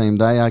Storm team.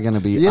 They are going to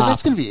be up. Yeah,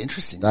 that's going to be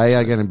interesting. They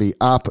are going to be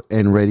up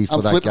and ready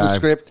for that game. I'm flipping the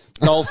script.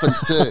 Dolphins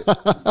too.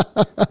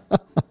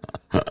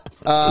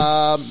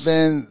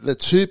 Then the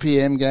 2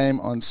 p.m. game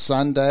on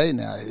Sunday.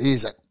 Now,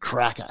 here's a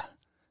cracker.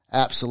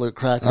 Absolute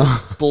cracker.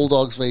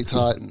 Bulldogs v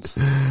Titans.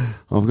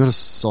 I've got a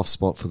soft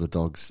spot for the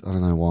Dogs. I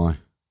don't know why.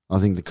 I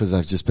think because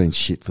they've just been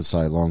shit for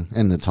so long.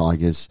 And the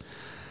Tigers.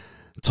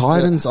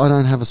 Titans, I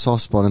don't have a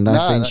soft spot, and they've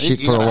been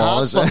shit for a while.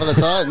 Hard spot for the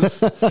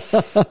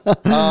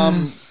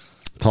Titans.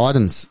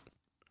 Titans.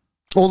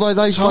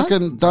 Although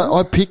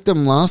I picked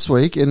them last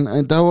week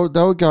and they were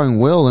going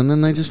well, and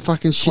then they just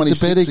fucking shit the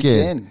bed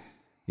again.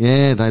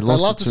 Yeah, they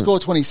lost. They love to score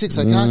 26.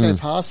 They can't go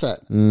past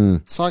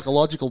that.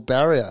 Psychological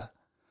barrier.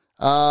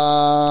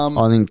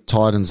 I think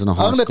Titans and a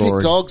high I'm going to scoring.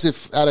 pick dogs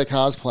if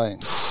Adokar's playing.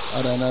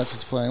 I don't know if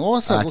he's playing. Well,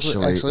 let's have he's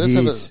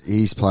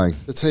playing.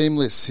 The team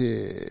list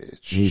here.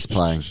 He's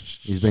playing.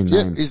 He's been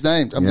Yep, named. he's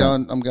named.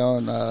 I'm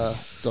going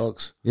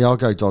dogs. Yeah, I'll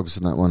go dogs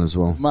in that one as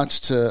well.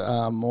 Much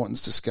to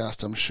Morton's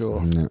disgust, I'm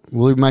sure. Yeah.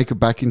 Will he make it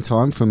back in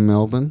time from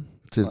Melbourne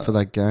for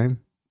that game?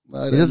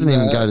 He doesn't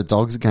even go to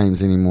Dogs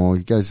games anymore.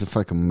 He goes to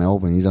fucking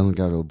Melbourne. He doesn't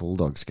go to a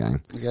Bulldogs game.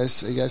 He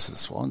goes to the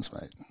Swans,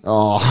 mate.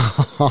 Oh,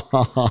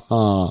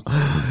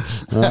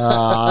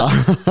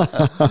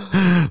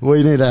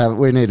 we need a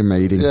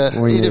meeting.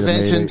 Yeah,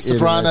 intervention,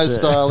 Sopranos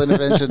style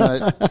intervention,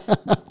 mate.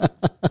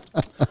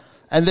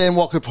 And then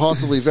what could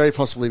very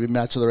possibly be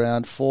match of the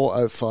round,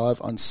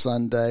 4:05 on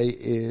Sunday,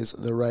 is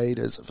the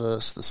Raiders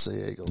versus the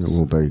Sea Eagles. It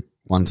will be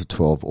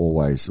 1-12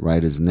 always.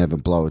 Raiders never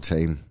blow a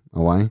team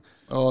away.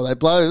 Oh, they've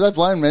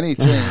blown many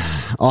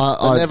teams.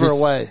 They're never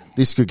away.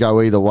 This could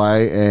go either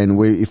way,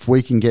 and if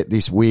we can get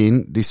this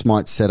win, this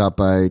might set up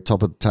a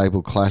top of the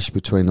table clash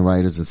between the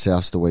Raiders and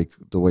Souths the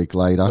week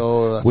later.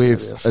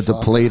 With a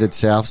depleted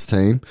Souths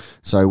team,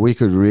 so we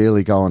could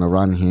really go on a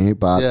run here.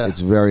 But it's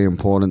very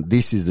important.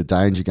 This is the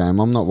danger game.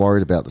 I'm not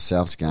worried about the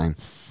Souths game.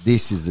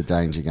 This is the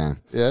danger game.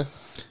 Yeah.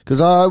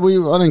 Because I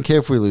don't care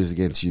if we lose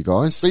against you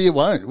guys. But you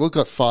won't. We've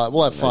got 5.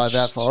 We'll have 5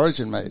 out for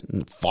Origin, mate.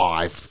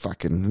 5.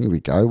 Fucking, here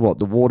we go. What,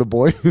 the water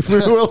boy?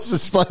 Who else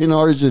is playing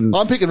Origin?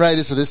 I'm picking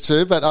Raiders for this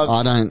too, but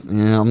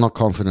I'm not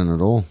confident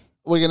at all.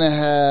 We're going to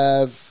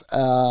have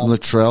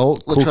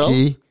Latrell,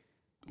 Cookie.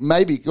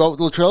 Maybe. Well,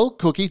 Latrell,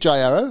 Cookie,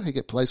 Jay Arrow. He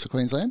plays for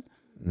Queensland.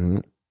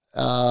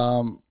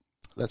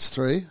 That's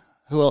 3.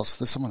 Who else?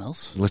 There's someone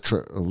else.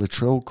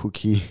 Latrell,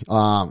 Cookie.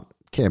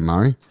 Cam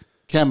Murray.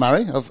 Cam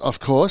Murray, of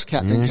course,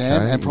 Captain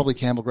Cam, and probably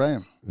Campbell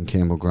Graham. And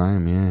Campbell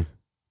Graham, yeah.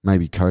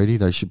 Maybe Cody.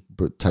 They should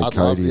take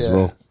Cody as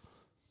well.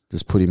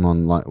 Just put him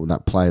on like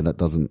that player that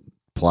doesn't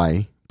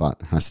play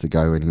but has to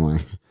go anyway.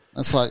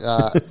 That's like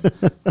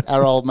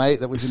our old mate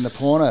that was in the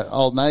porno.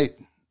 Old mate.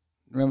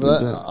 Remember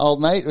that? Old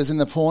mate was in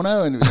the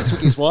porno and he took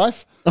his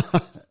wife.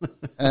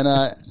 And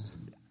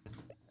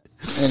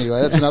anyway,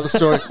 that's another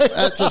story.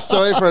 That's a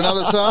story for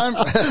another time.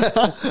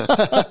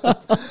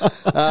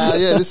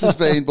 This has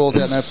been Balls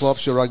Out No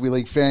Flops, your rugby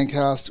league fan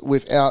cast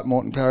without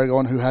Morton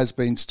Paragon, who has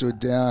been stood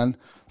down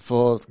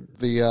for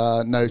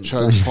the no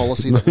choke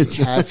policy that we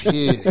have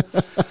here.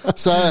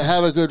 So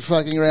have a good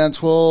fucking round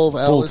 12.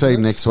 Full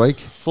team next week.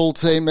 Full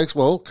team next.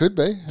 Well, could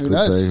be. Who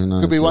knows?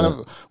 Could be one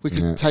of. We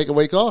could take a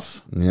week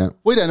off. Yeah.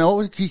 We don't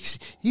know. You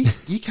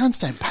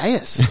cunts don't pay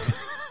us.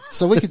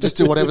 So we could just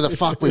do whatever the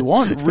fuck we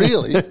want,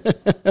 really.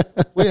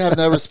 We have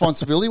no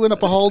responsibility. We're not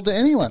beholden to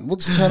anyone. We'll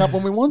just turn up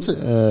when we want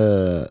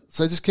to.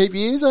 So just keep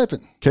your ears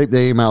open. Keep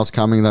the emails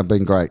coming. They've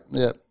been great.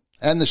 Yeah.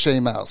 And the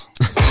she-mails.